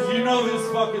Cabana, because you know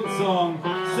this fucking song.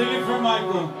 Sing it for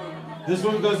Michael. This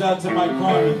one goes out to Mike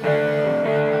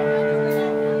Carman.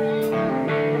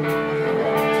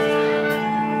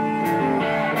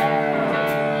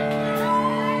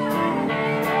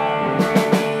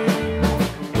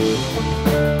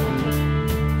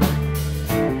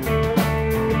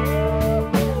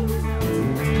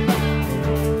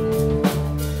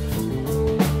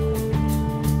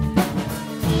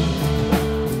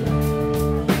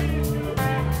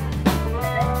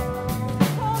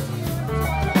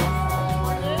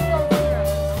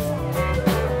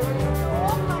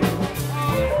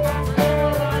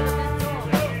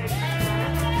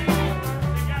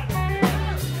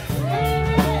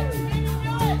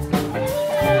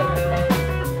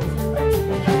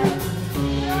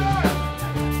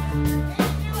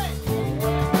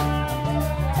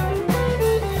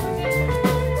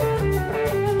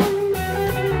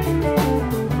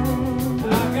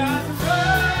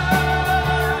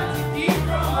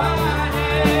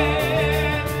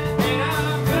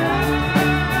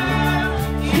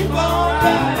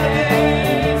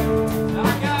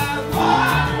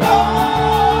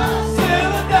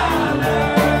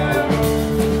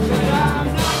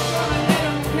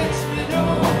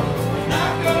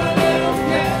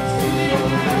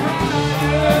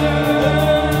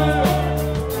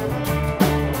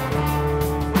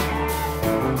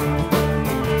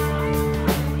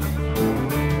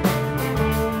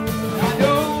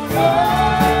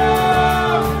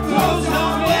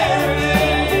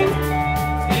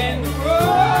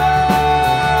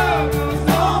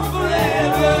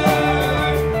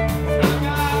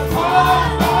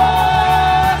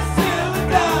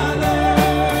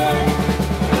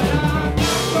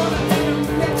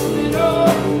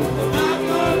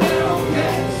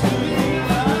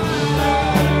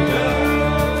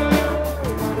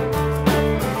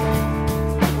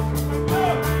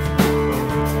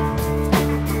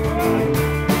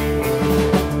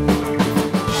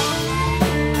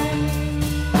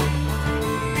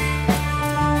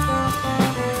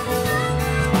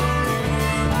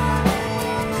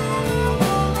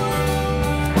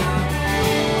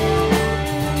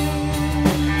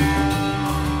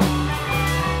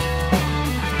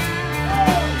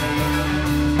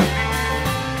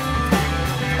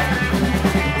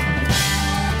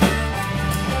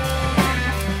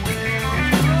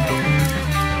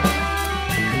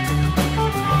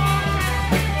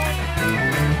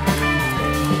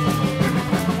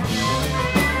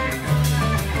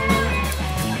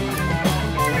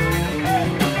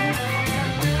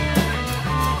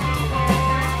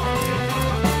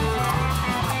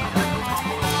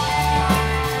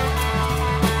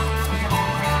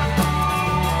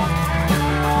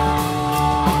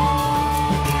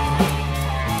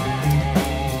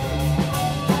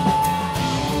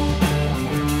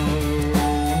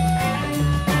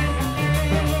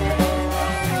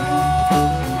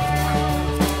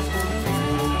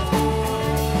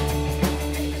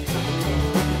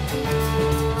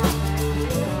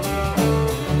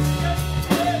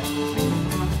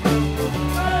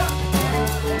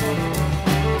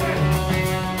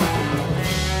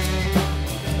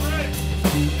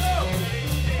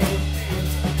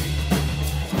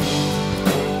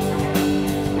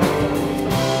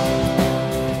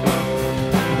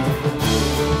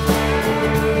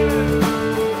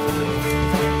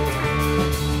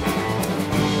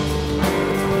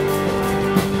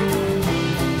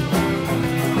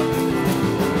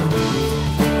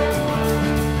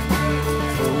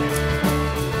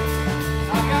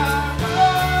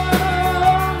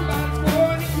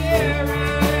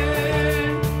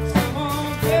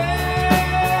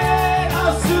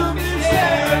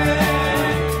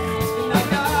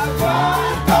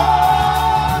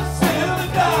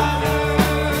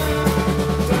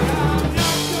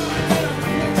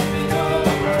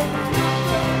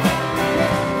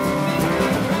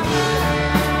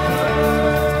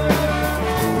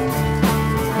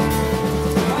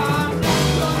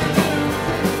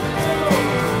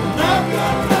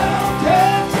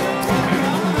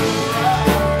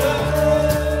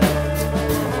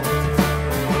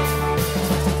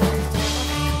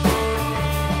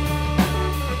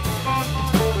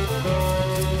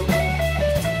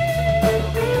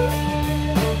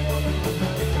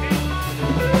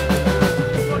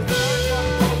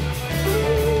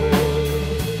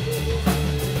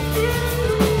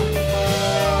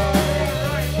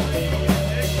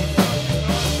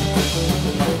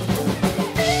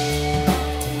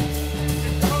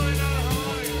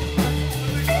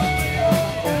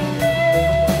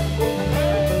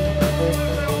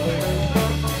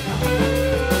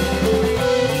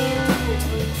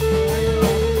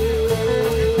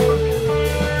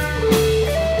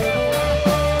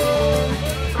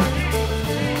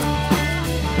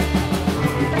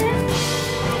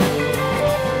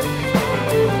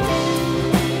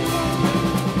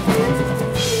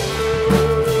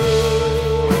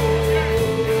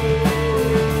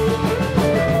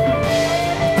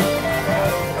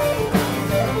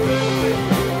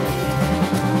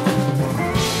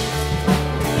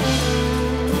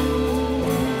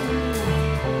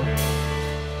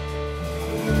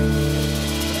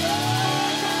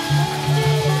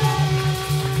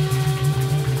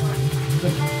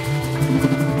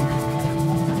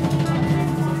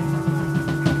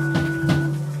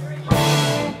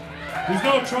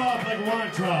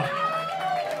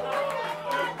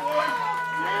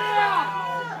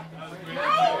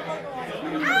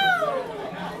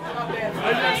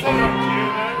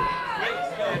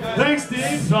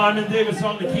 Simon Davis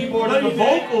on the keyboard and the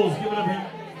vocals. Give it up here.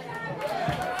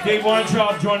 David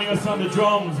Weintraub joining us on the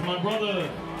drums. My brother.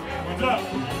 What's up?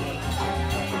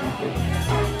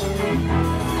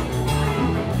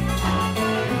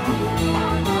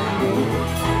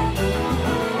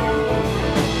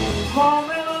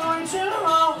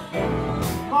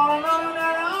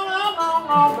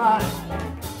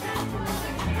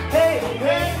 Hey,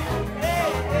 hey, hey,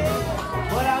 hey.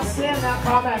 What I say now,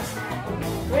 Carmax?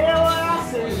 Hear what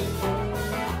I say.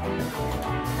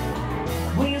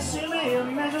 When you see me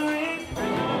in misery,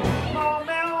 oh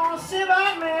man, won't see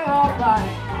about me all right.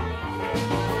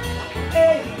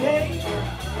 Hey, hey.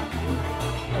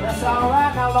 That's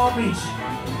alright now, Long Beach.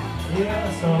 Yeah,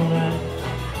 that's alright.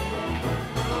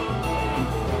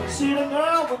 See the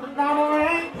girl with the diamond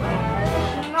ring?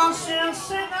 You know she'll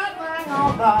sing that thing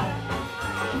all night.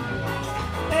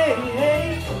 Hey,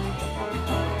 hey,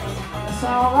 it's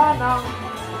alright now.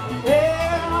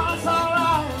 Yeah, it's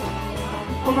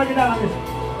alright. We'll break it down like this.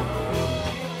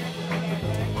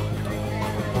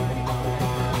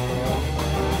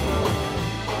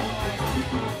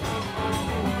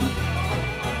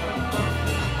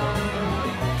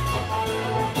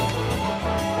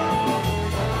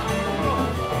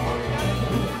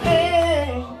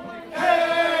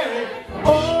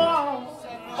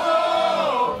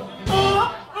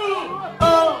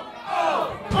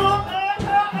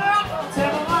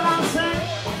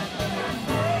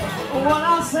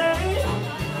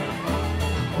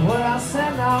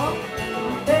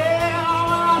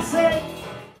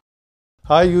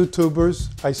 Hi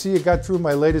YouTubers, I see you got through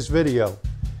my latest video.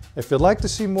 If you'd like to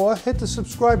see more, hit the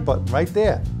subscribe button right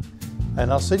there.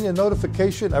 And I'll send you a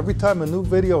notification every time a new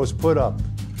video is put up.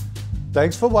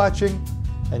 Thanks for watching.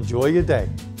 Enjoy your day.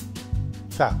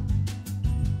 Ciao.